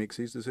 this guy makes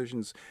these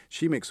decisions,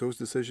 she makes those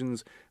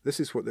decisions. This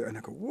is what and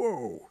I go,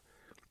 whoa,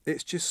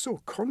 it's just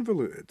so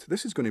convoluted.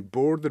 This is going to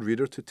bore the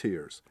reader to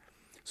tears.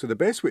 So the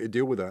best way to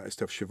deal with that is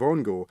to have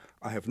Siobhan go,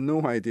 I have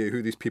no idea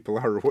who these people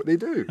are or what they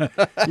do.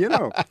 You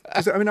know,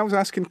 because I mean, I was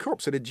asking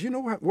cops, I said, do you know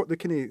what the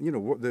kind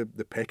of, what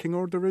the pecking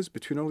order is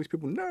between all these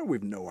people? No,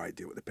 we've no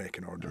idea what the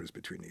pecking order is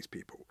between these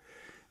people.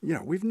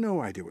 We've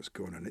no idea what's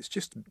going on. It's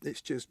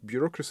just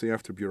bureaucracy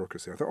after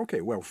bureaucracy. I thought,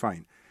 okay, well,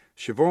 fine.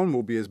 Siobhan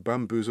will be as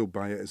bamboozled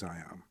by it as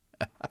I am.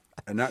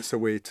 And that's a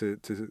way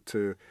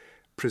to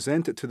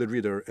present it to the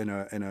reader in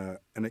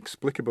an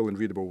explicable and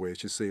readable way.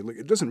 Just say, look,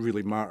 it doesn't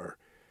really matter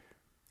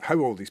how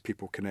all these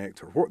people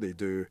connect or what they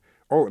do.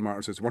 All that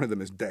matters is one of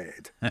them is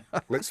dead.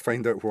 Let's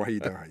find out why he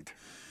died.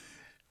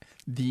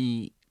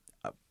 The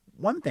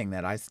one thing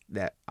that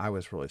I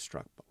was really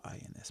struck by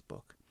in this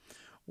book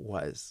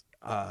was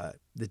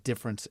the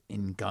difference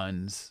in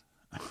guns.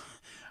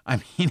 I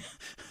mean,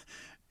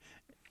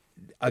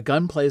 a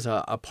gun plays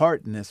a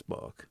part in this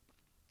book,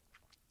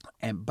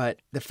 but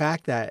the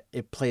fact that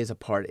it plays a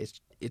part,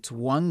 it's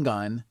one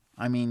gun.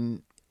 I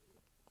mean,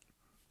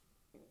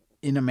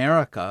 in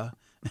America,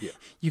 yeah,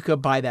 you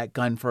could buy that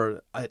gun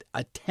for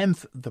a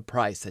tenth the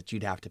price that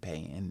you'd have to pay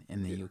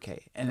in the UK.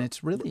 And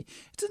it's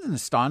an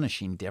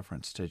astonishing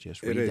difference to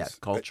just read that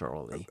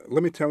culturally.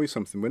 Let me tell you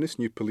something. When this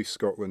new Police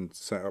Scotland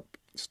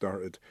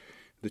started,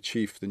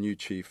 the new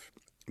chief,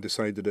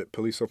 decided that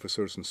police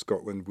officers in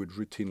Scotland would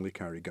routinely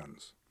carry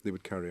guns. They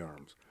would carry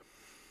arms.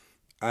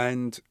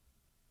 And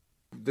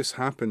this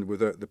happened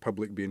without the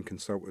public being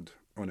consulted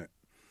on it.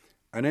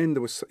 And then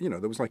there was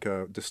like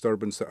a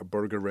disturbance at a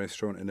burger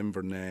restaurant in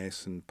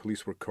Inverness, and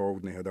police were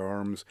called and they had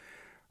arms.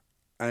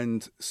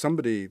 And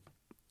somebody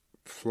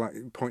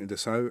pointed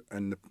this out,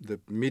 and the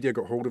media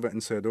got hold of it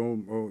and said,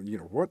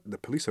 what? The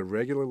police are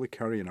regularly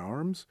carrying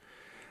arms?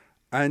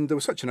 And there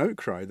was such an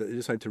outcry that they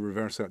decided to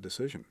reverse that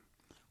decision.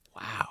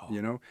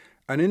 Wow.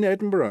 And in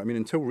Edinburgh, I mean,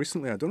 until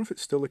recently, I don't know if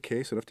it's still the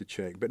case, I'd have to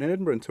check, but in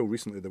Edinburgh until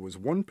recently, there was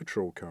one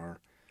patrol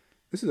car.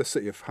 This is a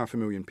city of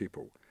 500,000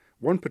 people.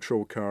 One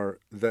patrol car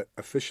that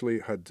officially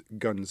had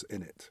guns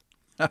in it,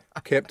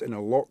 kept in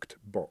a locked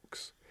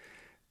box.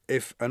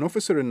 If an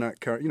officer in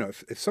that car,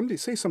 if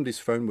somebody's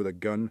found with a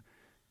gun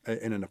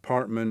in an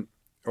apartment,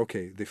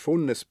 okay, they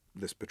phone this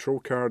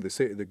patrol car, they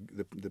say to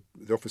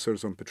the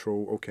officers on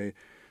patrol, okay,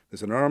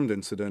 there's an armed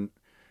incident.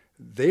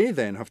 They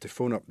then have to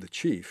phone up the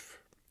chief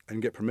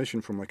and get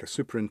permission from like a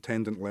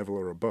superintendent level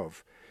or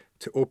above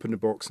to open the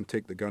box and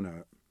take the gun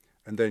out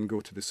and then go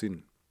to the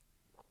scene.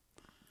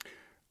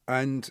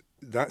 And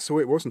that's the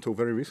way it was until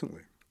very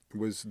recently.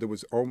 There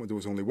was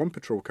only one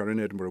patrol car in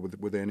Edinburgh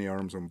with any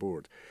arms on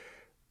board.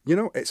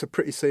 It's a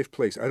pretty safe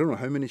place. I don't know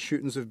how many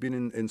shootings have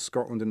been in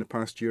Scotland in the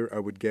past year. I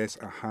would guess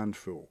a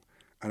handful.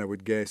 And I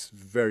would guess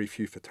very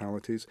few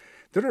fatalities.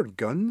 There are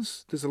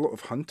guns. There's a lot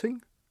of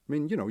hunting. I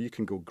mean, you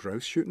can go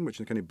grouse shooting, which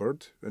is a kind of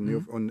bird. In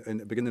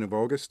the beginning of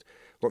August,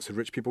 lots of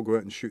rich people go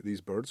out and shoot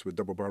these birds with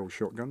double-barrel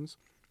shotguns.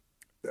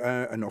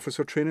 And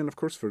officer training, of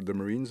course, for the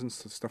Marines and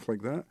stuff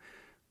like that.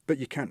 But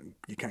you can't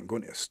go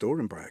into a store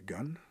and buy a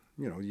gun.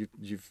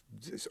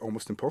 It's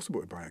almost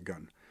impossible to buy a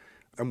gun.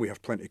 And we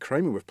have plenty of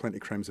crime, and we have plenty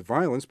of crimes of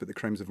violence, but the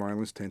crimes of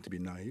violence tend to be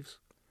knives.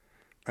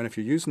 And if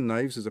you're using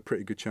knives, there's a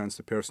pretty good chance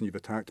the person you've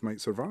attacked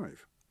might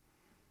survive.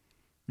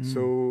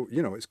 So,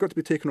 it's got to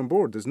be taken on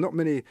board. There's not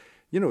many,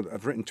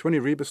 I've written 20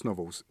 Rebus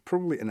novels.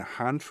 Probably in a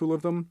handful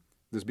of them,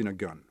 there's been a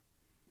gun.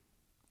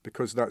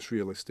 Because that's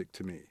realistic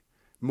to me.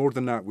 More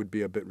than that would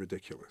be a bit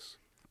ridiculous.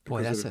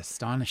 Boy, that's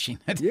astonishing.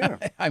 Yeah.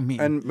 I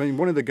mean,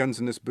 one of the guns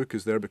in this book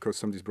is there because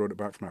somebody's brought it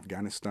back from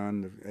Afghanistan,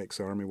 the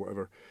ex-army,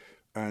 whatever.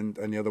 And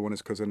the other one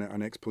is because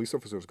an ex-police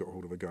officer's got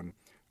hold of a gun.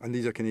 And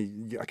these are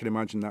I can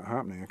imagine that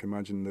happening. I can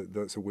imagine that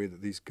that's a way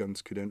that these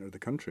guns could enter the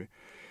country.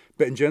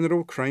 But in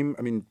general, crime,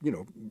 I mean,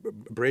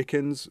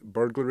 break-ins,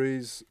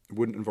 burglaries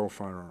wouldn't involve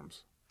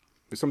firearms.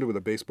 It's somebody with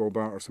a baseball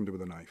bat or somebody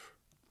with a knife.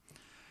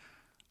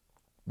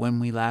 When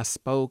we last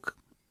spoke,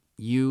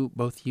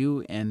 both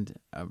you and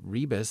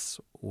Rebus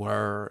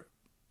were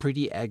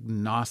pretty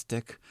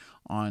agnostic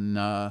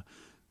on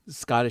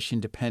Scottish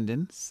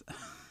independence.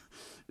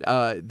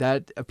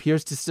 That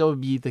appears to still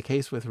be the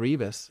case with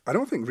Rebus. I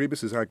don't think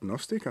Rebus is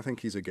agnostic. I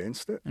think he's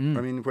against it. I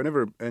mean,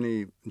 whenever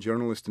any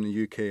journalist in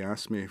the UK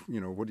asks me,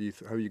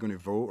 how are you going to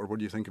vote, or what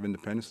do you think of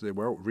independence? I say,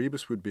 well,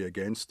 Rebus would be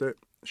against it,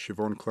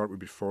 Siobhan Clarke would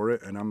be for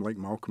it, and I'm like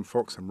Malcolm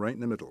Fox. I'm right in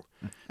the middle.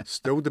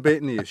 Still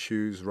debating the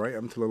issues right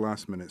up until the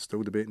last minute.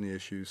 Still debating the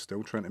issues.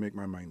 Still trying to make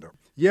my mind up.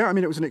 Yeah, I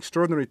mean, it was an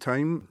extraordinary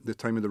time, the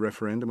time of the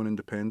referendum on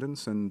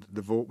independence, and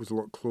the vote was a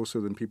lot closer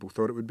than people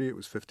thought it would be. It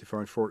was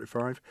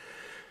 55-45.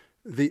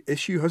 The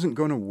issue hasn't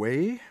gone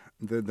away.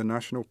 The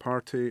National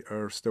Party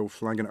are still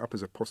flagging it up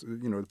as the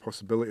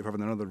possibility of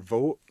having another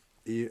vote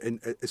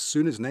as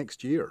soon as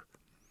next year.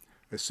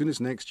 As soon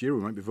as next year,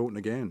 we might be voting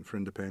again for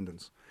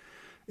independence,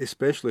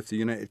 especially if the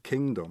United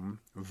Kingdom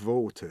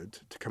voted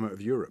to come out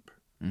of Europe,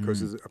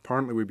 because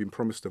apparently we've been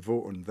promised a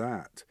vote on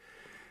that.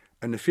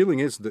 And the feeling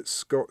is that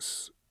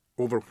Scots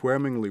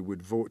overwhelmingly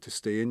would vote to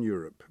stay in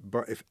Europe.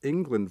 But if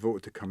England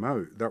voted to come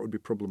out, that would be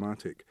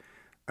problematic.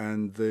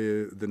 And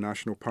the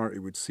National Party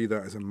would see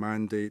that as a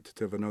mandate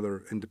to have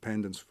another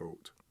independence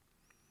vote,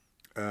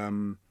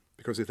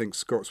 because they think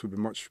Scots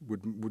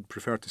would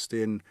prefer to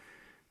stay in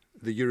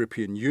the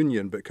European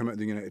Union but come out of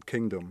the United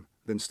Kingdom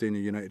than stay in the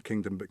United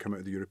Kingdom but come out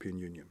of the European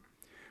Union.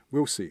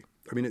 We'll see.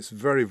 I mean, it's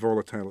very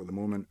volatile at the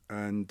moment,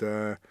 and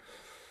I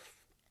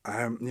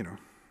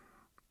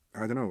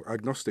don't know.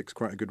 Agnostic's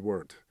quite a good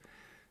word.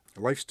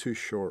 Life's too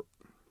short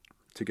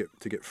to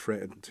get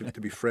fretted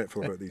to be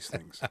fretful about these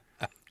things.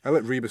 I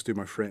let Rebus do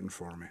my fretting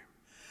for me.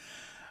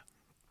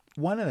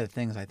 One of the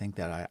things I think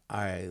that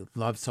I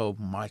love so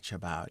much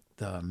about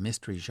the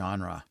mystery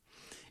genre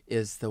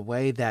is the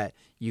way that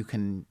you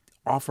can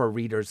offer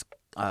readers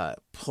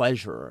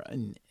pleasure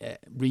and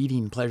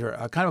reading pleasure,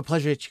 a kind of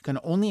pleasure that you can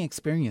only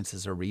experience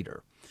as a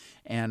reader.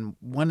 And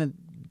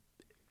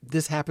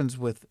this happens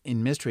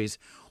in mysteries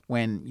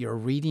when you're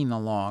reading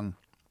along,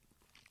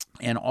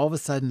 and all of a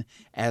sudden,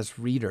 as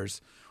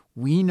readers,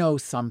 we know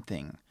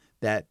something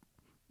that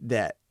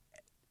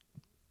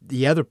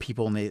the other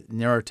people in the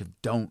narrative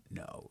don't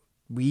know.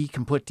 We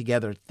can put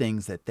together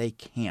things that they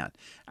can't.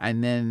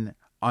 And then,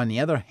 on the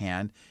other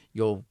hand,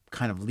 you'll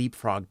kind of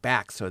leapfrog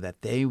back so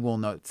that they will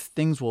know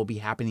things will be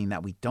happening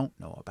that we don't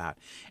know about.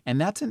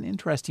 And that's an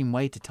interesting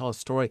way to tell a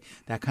story,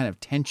 that kind of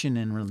tension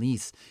and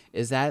release.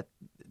 Does that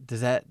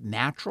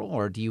natural,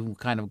 or do you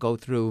kind of go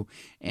through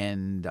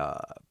and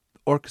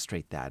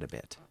orchestrate that a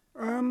bit?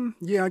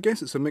 Yeah, I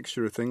guess it's a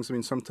mixture of things. I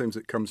mean, sometimes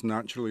it comes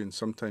naturally, and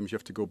sometimes you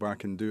have to go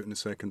back and do it in the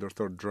second or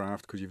third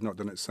draft because you've not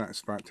done it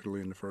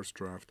satisfactorily in the first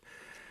draft.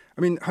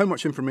 I mean, how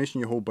much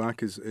information you hold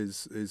back it's a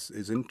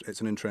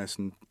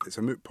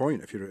moot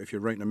point if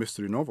you're writing a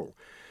mystery novel.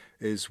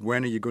 Is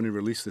when are you going to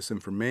release this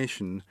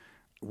information?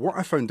 What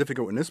I found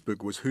difficult in this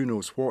book was who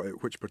knows what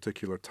at which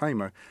particular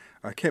time.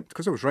 I kept,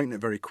 because I was writing it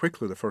very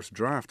quickly, the first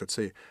draft, I'd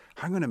say,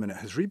 hang on a minute,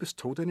 has Rebus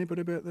told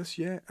anybody about this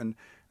yet? And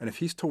if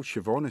he's told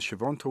Siobhan, has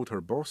Siobhan told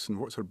her boss?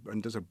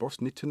 And does her boss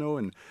need to know?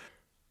 And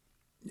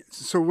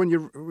so when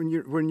you're in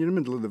the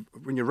middle of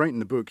when you're writing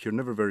the book, you're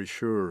never very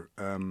sure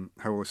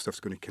how all this stuff's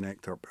going to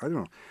connect up. I don't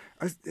know.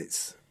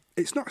 It's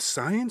not a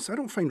science. I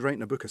don't find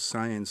writing a book a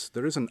science.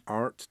 There is an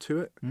art to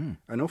it,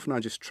 and often I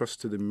just trust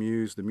to the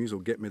muse. The muse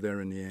will get me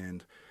there in the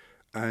end.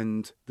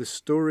 And the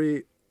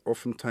story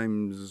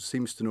oftentimes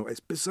seems to know. It's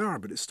bizarre,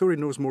 but the story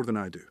knows more than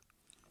I do.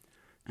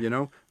 You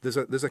know, there's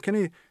a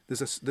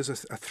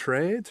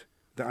thread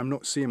that I'm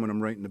not seeing when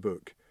I'm writing the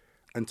book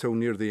until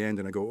near the end,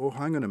 and I go, oh,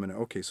 hang on a minute.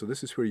 Okay, so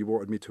this is where you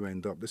wanted me to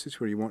end up. This is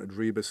where you wanted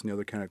Rebus and the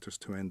other characters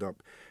to end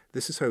up.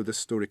 This is how this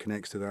story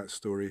connects to that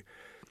story.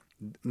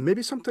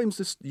 Maybe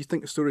sometimes you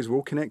think the stories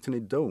will connect and they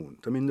don't.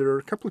 I mean, there are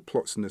a couple of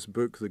plots in this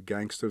book, the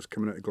gangsters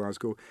coming out of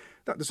Glasgow,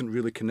 that doesn't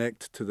really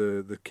connect to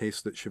the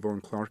case that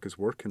Siobhan Clarke is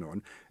working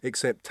on,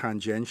 except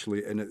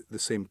tangentially in the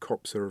same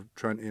cops are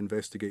trying to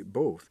investigate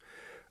both.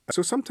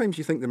 So sometimes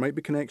you think there might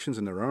be connections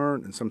and there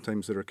aren't, and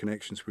sometimes there are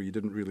connections where you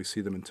didn't really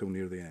see them until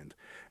near the end.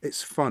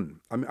 It's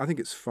fun. I mean, I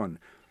think it's fun.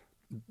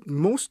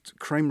 Most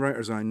crime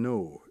writers I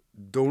know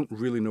don't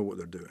really know what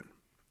they're doing.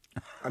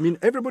 I mean,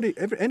 anybody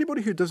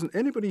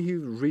who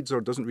reads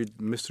or doesn't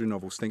read mystery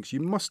novels thinks you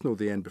must know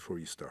the end before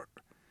you start.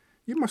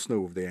 You must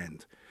know the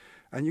end.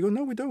 And you go,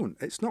 no, we don't.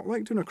 It's not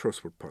like doing a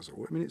crossword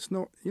puzzle. I mean, it's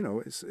not,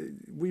 it's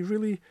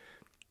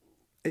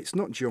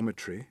not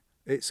geometry.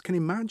 It's kind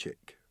of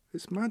magic.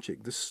 It's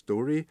magic. The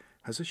story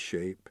has a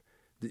shape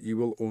that you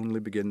will only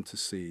begin to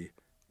see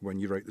when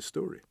you write the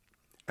story.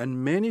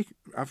 And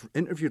I've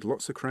interviewed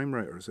lots of crime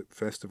writers at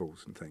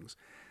festivals and things.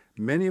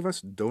 Many of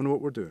us don't know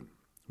what we're doing.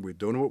 We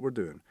don't know what we're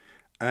doing.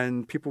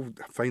 And people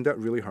find that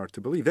really hard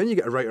to believe. Then you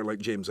get a writer like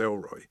James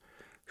Ellroy,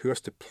 who has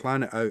to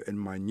plan it out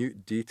in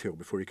minute detail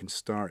before he can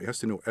start. He has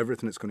to know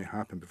everything that's going to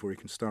happen before he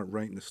can start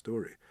writing the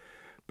story.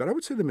 But I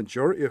would say the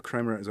majority of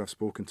crime writers I've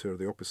spoken to are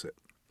the opposite.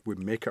 We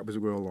make up as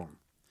we go along.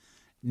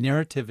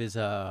 Narrative is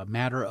a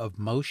matter of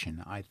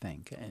motion, I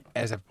think,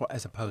 as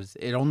opposed,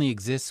 it only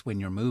exists when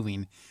you're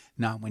moving,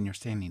 not when you're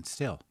standing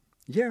still.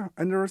 Yeah,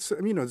 and there's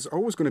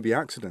always going to be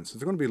accidents.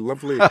 There's going to be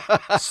lovely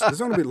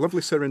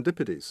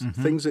serendipities,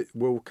 things that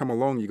will come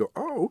along. You go,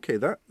 oh, okay,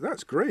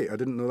 that's great. I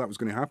didn't know that was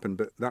going to happen,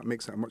 but that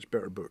makes it a much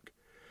better book.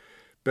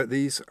 But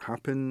these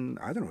happen,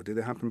 I don't know, do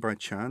they happen by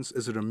chance?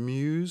 Is there a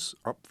muse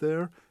up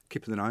there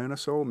keeping an eye on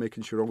us all,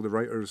 making sure all the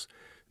writers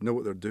know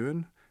what they're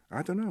doing?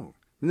 I don't know.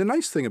 And the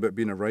nice thing about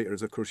being a writer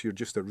is, of course, you're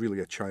just really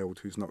a child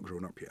who's not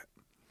grown up yet.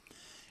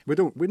 We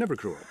never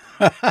grow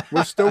up.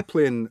 We're still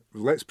playing,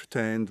 let's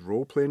pretend,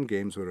 role-playing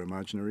games with our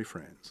imaginary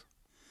friends.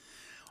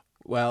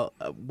 Well,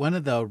 one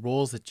of the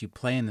roles that you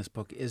play in this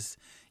book is,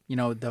 you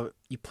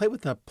play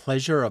with the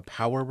pleasure of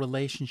power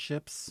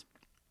relationships.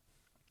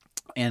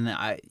 And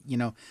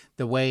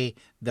the way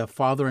the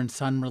father and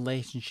son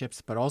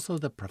relationships, but also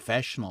the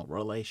professional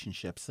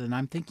relationships. And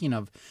I'm thinking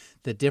of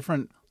the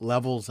different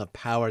levels of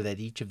power that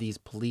each of these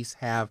police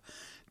have.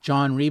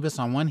 John Rebus,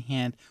 on one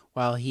hand,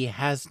 while he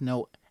has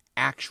no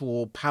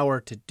actual power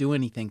to do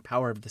anything,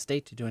 power of the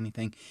state to do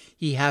anything,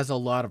 he has a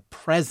lot of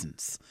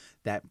presence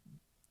that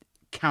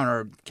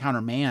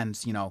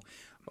countermands,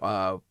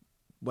 what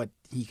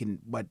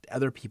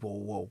other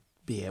people will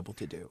be able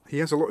to do. He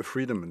has a lot of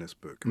freedom in this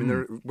book. I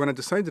mean, when I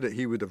decided that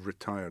he would have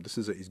retired, this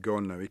is it, he's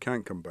gone now, he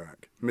can't come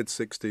back.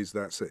 Mid-60s,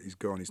 that's it, he's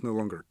gone, he's no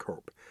longer a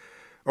cop.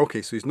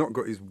 Okay, so he's not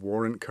got his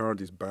warrant card,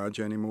 his badge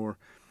anymore.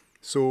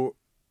 So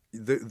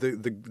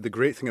the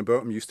great thing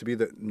about him used to be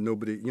that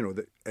nobody,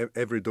 that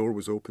every door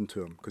was open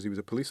to him because he was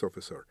a police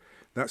officer.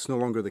 That's no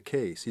longer the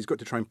case. He's got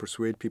to try and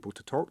persuade people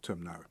to talk to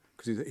him now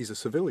because he's a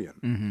civilian.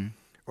 Mm-hmm.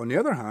 On the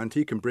other hand,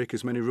 he can break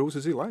as many rules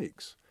as he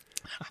likes.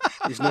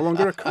 He's no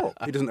longer a cop.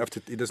 He doesn't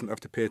have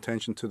to pay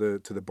attention to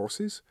the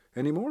bosses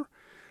anymore.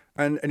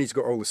 And he's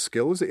got all the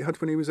skills that he had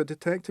when he was a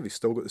detective. He's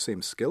still got the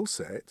same skill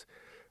set.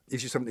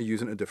 He's just having to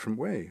use it in a different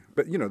way.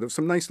 But, there's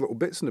some nice little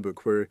bits in the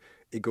book where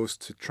he goes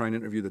to try and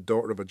interview the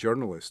daughter of a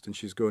journalist. And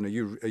she's going, are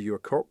you a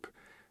cop?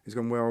 He's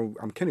going, well,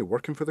 I'm kind of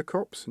working for the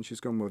cops. And she's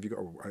going, well, have you got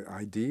an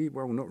ID?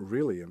 Well, not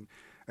really. And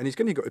he's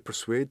kind of got to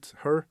persuade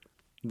her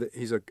that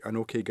he's an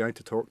okay guy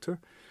to talk to.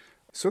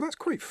 So that's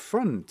quite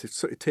fun to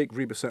sort of take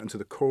Rebus out into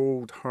the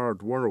cold,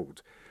 hard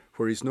world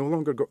where he's no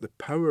longer got the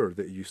power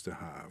that he used to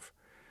have,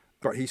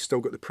 but he's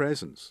still got the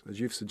presence. As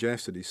you've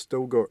suggested, he's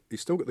still got the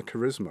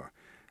charisma,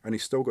 and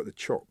he's still got the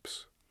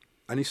chops,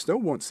 and he still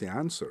wants the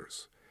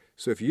answers.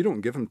 So if you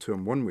don't give them to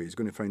him one way, he's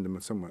going to find them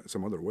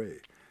some other way.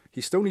 He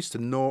still needs to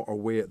gnaw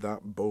away at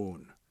that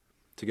bone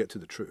to get to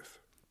the truth.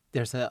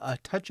 There's a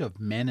touch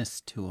of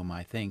menace to him,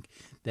 I think,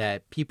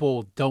 that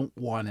people don't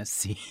want to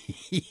see.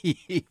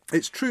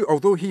 It's true,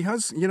 although he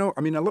has, a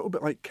little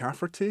bit like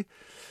Cafferty.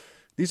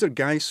 These are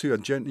guys who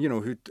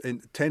who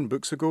 10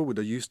 books ago would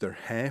have used their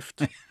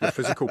heft, their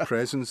physical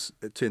presence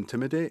to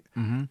intimidate,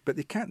 but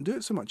they can't do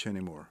it so much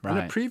anymore. Right.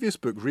 In a previous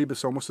book,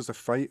 Rebus almost has a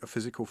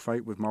physical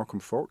fight with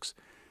Malcolm Fox,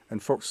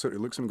 and Fox sort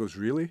of looks at him and goes,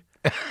 really?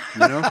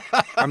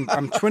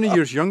 I'm 20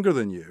 years younger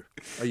than you.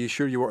 Are you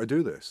sure you want to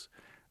do this?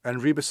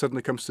 And Rebus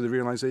suddenly comes to the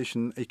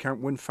realization he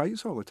can't win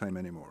fights all the time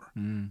anymore.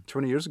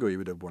 20 years ago he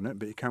would have won it,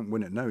 but he can't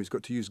win it now. He's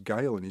got to use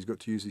guile and he's got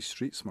to use his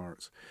street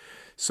smarts.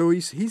 So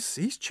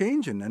he's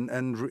changing,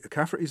 and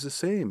Cafferty's the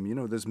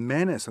same. There's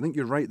menace. I think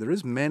you're right. There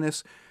is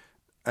menace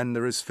and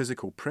there is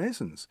physical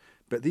presence.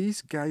 But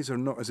these guys are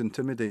not as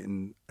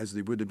intimidating as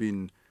they would have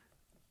been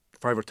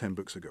 5 or 10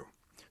 books ago.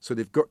 So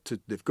they've got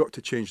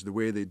to change the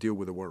way they deal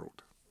with the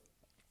world.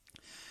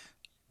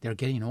 They're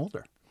getting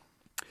older.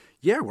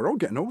 Yeah, we're all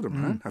getting older,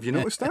 man. Have you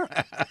noticed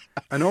that?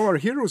 And all our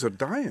heroes are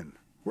dying.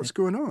 What's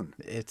going on?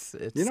 It's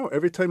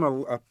every time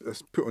I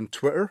put on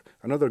Twitter,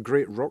 another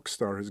great rock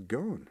star has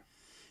gone.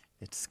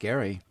 It's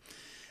scary.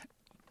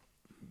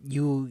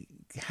 You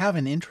have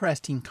an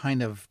interesting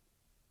kind of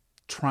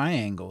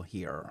triangle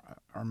here,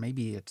 or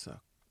maybe it's a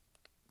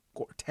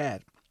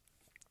quartet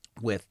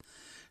with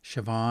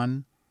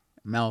Siobhan,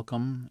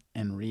 Malcolm,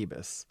 and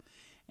Rebus.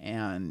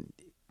 And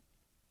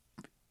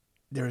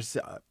there's...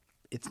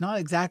 it's not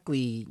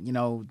exactly,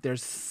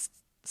 there's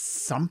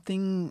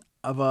something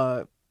of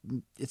a,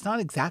 it's not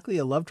exactly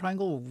a love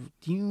triangle.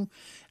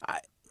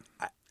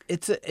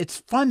 It's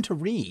fun to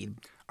read.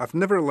 I've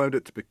never allowed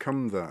it to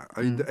become that.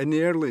 In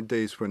the early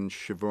days when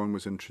Siobhan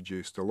was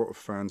introduced, a lot of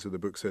fans of the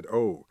book said,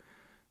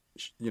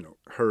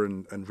 her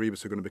and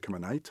Rebus are going to become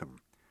an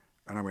item.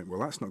 And I went, well,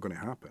 that's not going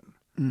to happen.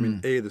 I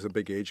mean, there's a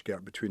big age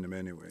gap between them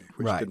anyway,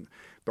 which didn't.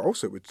 But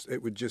also,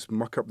 it would just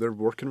muck up their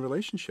working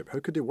relationship. How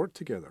could they work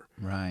together?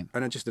 Right.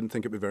 And I just didn't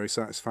think it would be very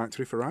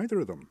satisfactory for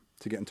either of them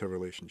to get into a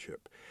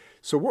relationship.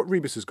 So what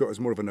Rebus has got is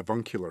more of an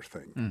avuncular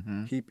thing.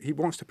 Mm-hmm. He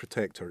wants to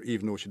protect her,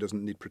 even though she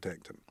doesn't need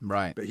protecting.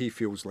 Right. But he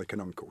feels like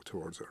an uncle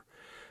towards her.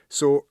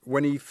 So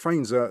when he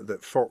finds out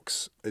that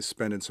Fox is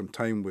spending some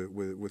time with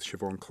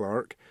Siobhan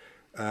Clarke,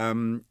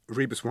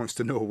 Rebus wants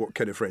to know what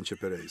kind of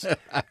friendship it is.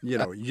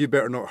 You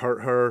better not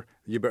hurt her,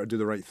 you better do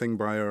the right thing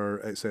by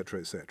her, etc.,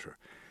 etc.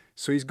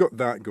 So he's got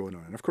that going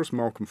on. And of course,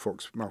 Malcolm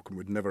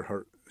would never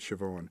hurt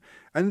Siobhan.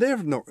 And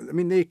they've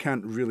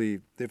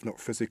not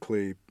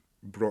physically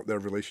brought their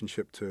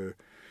relationship to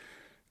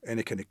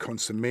any kind of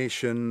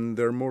consummation.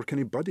 They're more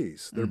kind of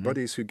buddies. They're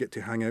buddies who get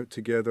to hang out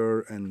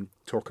together and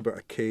talk about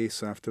a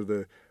case after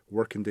the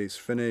working day's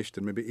finished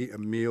and maybe eat a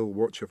meal,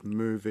 watch a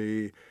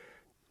movie,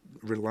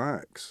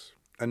 relax.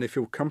 And they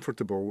feel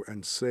comfortable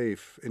and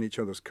safe in each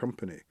other's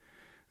company.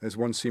 There's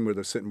one scene where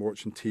they're sitting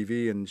watching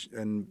TV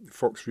and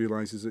Fox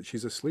realizes that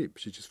she's asleep.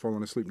 She's just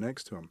fallen asleep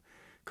next to him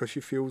because she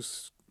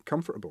feels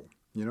comfortable.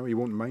 He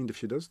won't mind if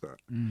she does that.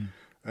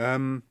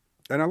 And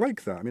I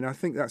like that. I mean, I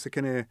think that's a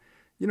kind of,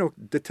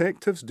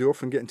 detectives do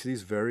often get into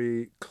these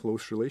very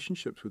close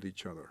relationships with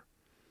each other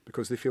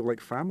because they feel like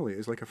family.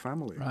 It's like a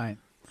family. Right.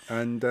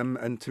 And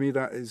to me,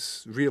 that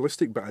is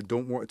realistic, but I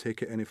don't want to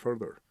take it any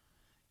further.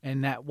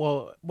 And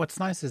what's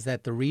nice is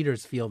that the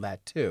readers feel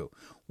that too.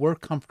 We're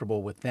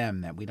comfortable with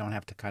them, that we don't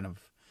have to kind of,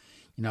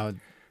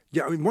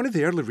 Yeah, I mean, one of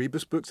the early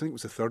Rebus books, I think it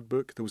was the third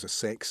book, there was a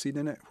sex scene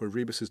in it where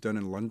Rebus is down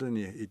in London and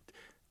he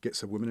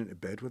gets a woman into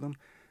bed with him.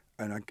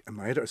 And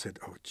my editor said,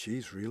 oh,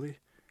 geez, really?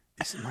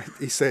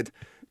 He said,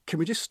 can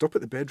we just stop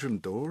at the bedroom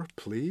door,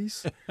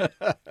 please?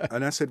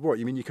 And I said, what,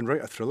 you mean you can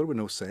write a thriller with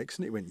no sex?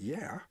 And he went,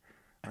 yeah.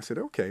 I said,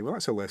 okay, well,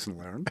 that's a lesson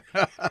learned.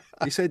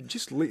 He said,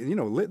 just let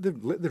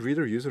the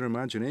reader use their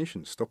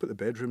imagination. Stop at the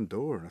bedroom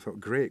door. And I thought,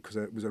 great, because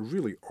it was a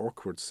really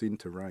awkward scene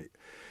to write.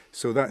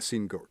 So that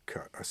scene got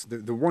cut.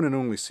 The one and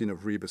only scene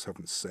of Rebus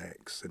having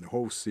sex in the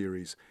whole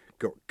series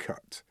got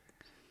cut.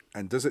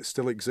 And does it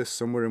still exist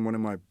somewhere in one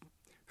of my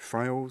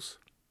files?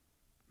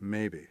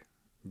 Maybe.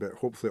 But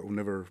hopefully it'll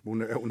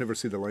never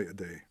see the light of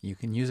day. You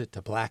can use it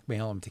to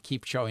blackmail him to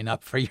keep showing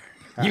up for your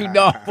new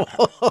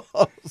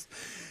novels.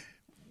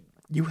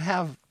 You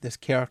have this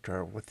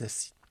character with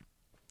this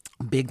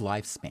big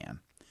lifespan,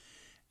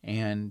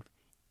 and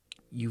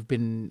you've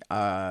been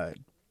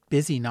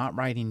busy not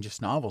writing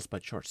just novels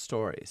but short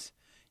stories.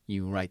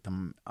 You write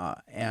them,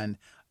 and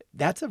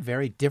that's a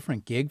very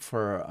different gig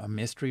for a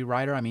mystery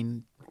writer. I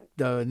mean,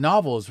 the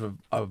novel is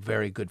a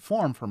very good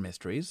form for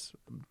mysteries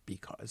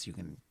because you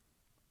can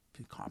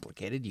be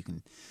complicated,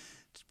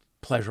 it's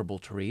pleasurable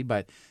to read,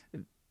 but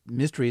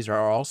mysteries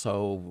are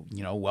also,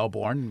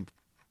 well-born.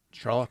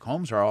 Sherlock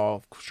Holmes are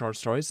all short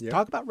stories. Yeah.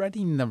 Talk about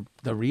writing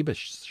the Rebus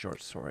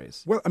short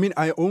stories. Well, I mean,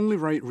 I only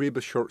write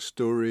Rebus short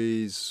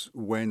stories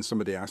when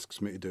somebody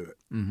asks me to do it.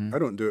 I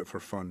don't do it for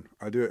fun.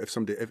 I do it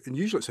and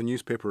usually it's a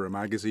newspaper or a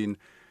magazine,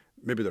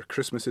 maybe their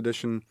Christmas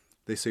edition.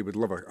 They say, we'd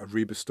love a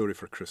Rebus story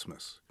for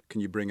Christmas.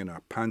 Can you bring in a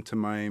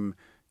pantomime?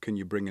 Can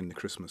you bring in the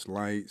Christmas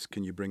lights?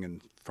 Can you bring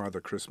in Father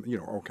Christmas?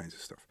 All kinds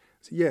of stuff.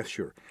 So, yeah,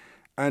 sure.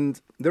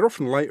 And they're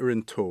often lighter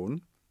in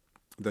tone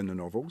than the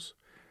novels.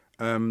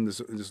 There's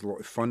a lot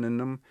of fun in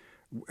them.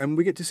 And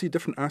we get to see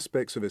different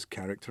aspects of his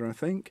character, I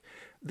think.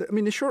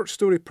 The short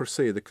story per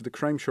se, the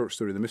crime short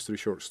story, the mystery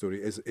short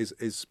story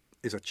is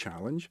a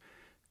challenge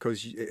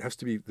because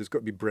there's got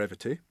to be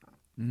brevity.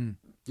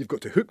 You've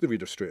got to hook the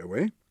reader straight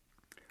away.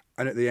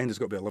 And at the end, there's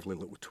got to be a lovely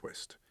little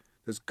twist.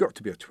 There's got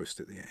to be a twist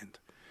at the end.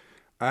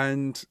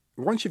 And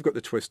once you've got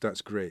the twist,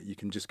 that's great. You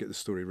can just get the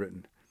story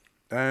written.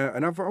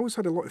 And I've always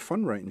had a lot of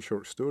fun writing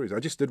short stories. I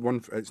just did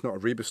one, it's not a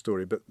Rebus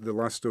story, but the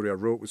last story I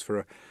wrote was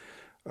for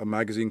a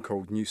magazine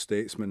called New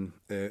Statesman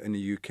in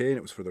the UK, and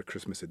it was for their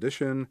Christmas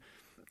edition.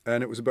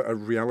 And it was about a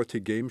reality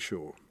game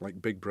show,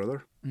 like Big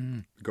Brother,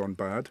 gone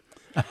bad.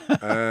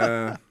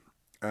 That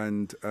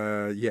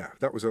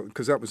was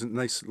because that was a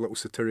nice little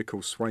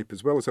satirical swipe,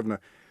 as well as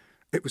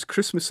it was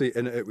Christmassy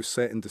and it was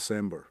set in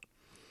December.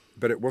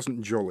 But it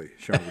wasn't jolly,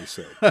 shall we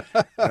say.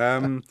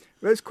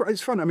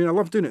 It's fun. I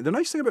love doing it. The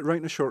nice thing about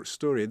writing a short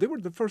story, they were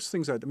the first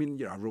things I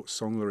wrote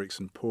song lyrics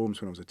and poems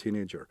when I was a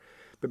teenager.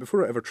 But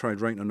before I ever tried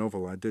writing a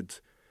novel, I did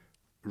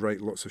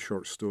write lots of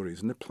short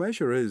stories. And the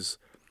pleasure is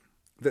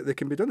that they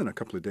can be done in a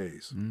couple of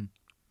days,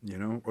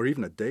 or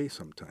even a day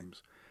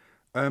sometimes.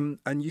 And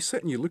you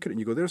sit and you look at it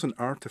and you go, there's an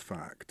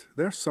artifact.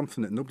 There's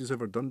something that nobody's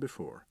ever done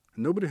before.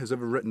 Nobody has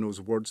ever written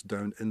those words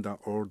down in that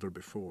order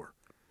before.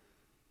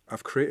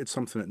 I've created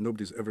something that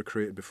nobody's ever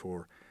created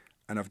before,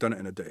 and I've done it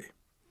in a day.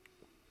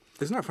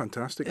 Isn't that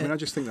fantastic? I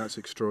just think that's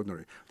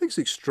extraordinary. I think it's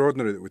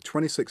extraordinary that with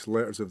 26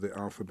 letters of the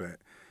alphabet,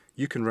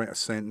 you can write a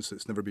sentence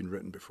that's never been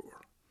written before.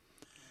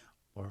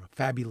 Or a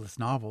fabulous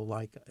novel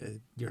like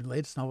your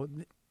latest novel.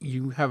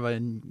 You have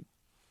a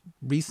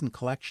recent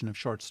collection of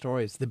short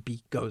stories, The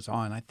Beat Goes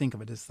On. I think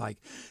of it as like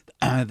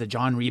the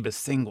John Rebus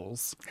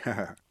singles.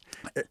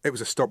 It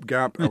was a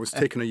stopgap. I was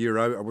taking a year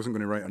out. I wasn't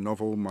going to write a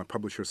novel. My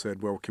publisher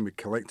said, well, can we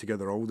collect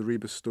together all the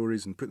Rebus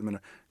stories and put them in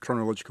a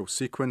chronological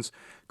sequence?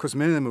 Because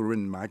many of them were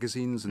in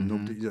magazines and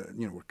nobody,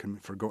 were kind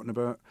of forgotten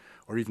about,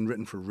 or even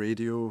written for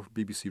radio,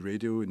 BBC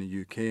Radio in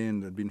the UK,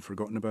 and had been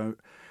forgotten about.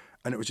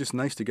 And it was just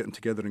nice to get them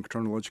together in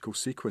chronological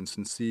sequence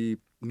and see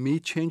me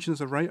changing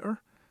as a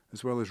writer,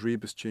 as well as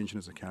Rebus changing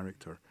as a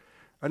character.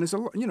 And it's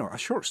a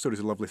short story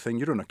is a lovely thing.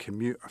 You're on a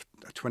commute,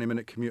 a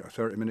 20-minute commute, a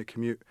 30-minute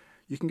commute.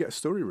 You can get a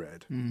story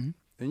read. And,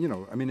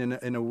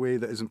 in a way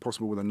that isn't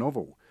possible with a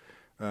novel.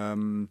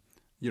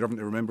 You're having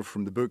to remember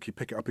from the book. You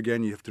pick it up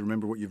again, you have to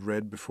remember what you've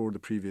read before the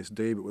previous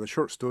day. But with a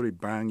short story,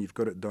 bang, you've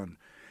got it done.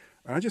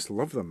 And I just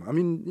love them.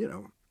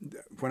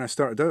 When I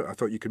started out, I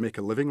thought you could make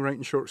a living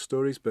writing short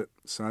stories, but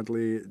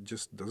sadly, it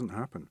just doesn't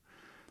happen.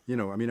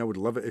 I would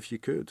love it if you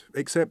could.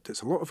 Except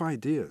it's a lot of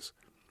ideas.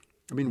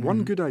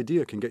 One good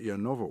idea can get you a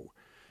novel.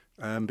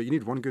 But you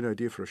need one good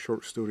idea for a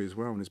short story as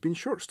well. And there's been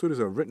short stories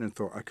I've written and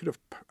thought I could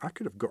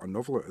have got a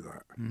novel out of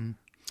that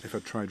if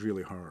I'd tried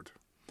really hard.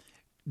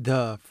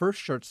 The first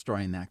short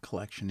story in that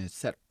collection is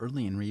set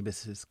early in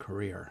Rebus's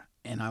career.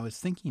 And I was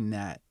thinking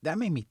that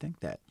made me think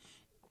that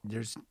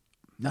there's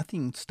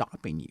nothing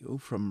stopping you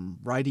from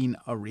writing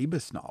a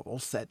Rebus novel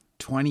set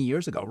 20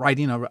 years ago,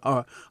 writing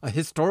a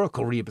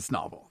historical Rebus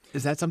novel.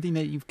 Is that something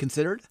that you've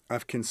considered?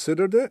 I've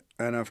considered it,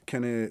 and I've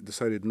kind of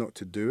decided not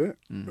to do it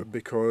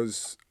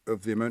because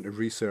of the amount of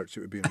research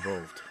that would be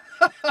involved.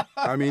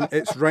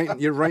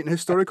 You're writing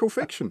historical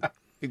fiction.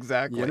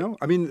 Exactly.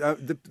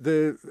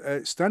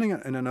 The Standing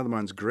in Another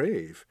Man's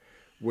Grave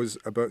was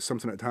about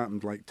something that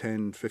happened like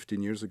 10,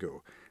 15 years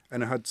ago.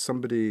 And I had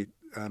somebody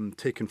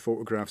taking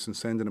photographs and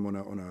sending them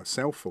on a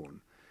cell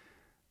phone.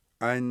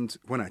 And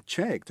when I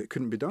checked, it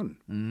couldn't be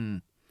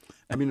done.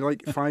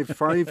 Like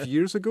 5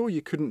 years ago,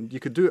 you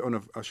could do it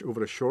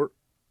over a short,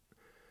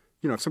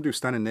 if somebody was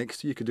standing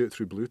next to you, you could do it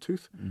through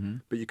Bluetooth,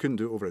 but you couldn't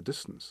do it over a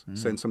distance.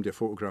 Send somebody a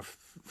photograph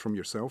from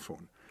your cell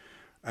phone.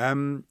 So I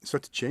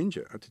had to change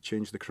it. I had to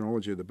change the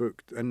chronology of the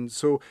book. And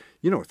so,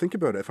 think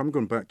about it. If I'm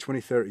going back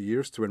 20, 30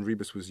 years to when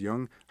Rebus was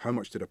young, how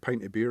much did a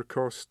pint of beer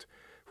cost?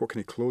 What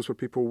kind of clothes were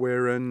people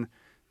wearing?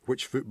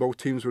 which football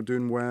teams were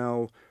doing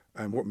well,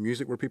 and what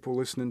music were people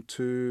listening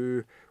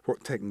to,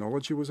 what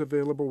technology was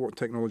available, what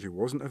technology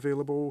wasn't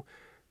available.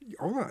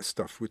 All that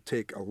stuff would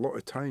take a lot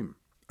of time.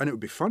 And it would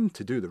be fun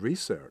to do the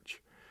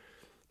research.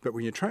 But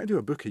when you try to do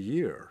a book a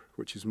year,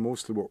 which is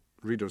mostly what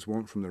readers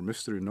want from their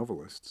mystery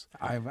novelists,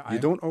 you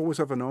don't always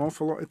have an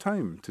awful lot of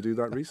time to do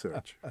that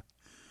research.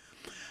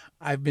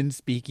 I've been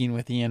speaking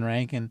with Ian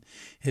Rankin.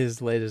 His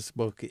latest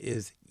book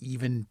is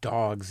Even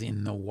Dogs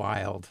in the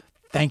Wild.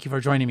 Thank you for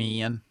joining me,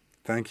 Ian.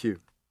 Thank you.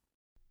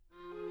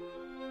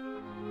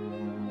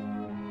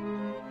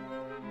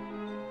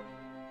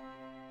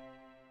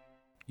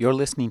 You're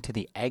listening to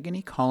the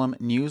Agony Column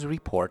News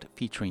Report,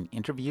 featuring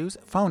interviews,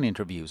 phone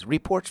interviews,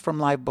 reports from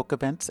live book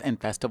events and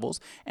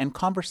festivals, and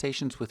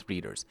conversations with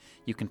readers.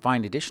 You can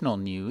find additional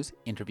news,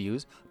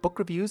 interviews, book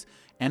reviews,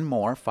 and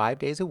more 5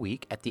 days a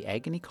week at the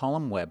Agony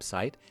Column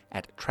website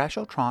at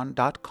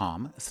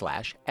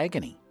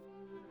trashotron.com/agony.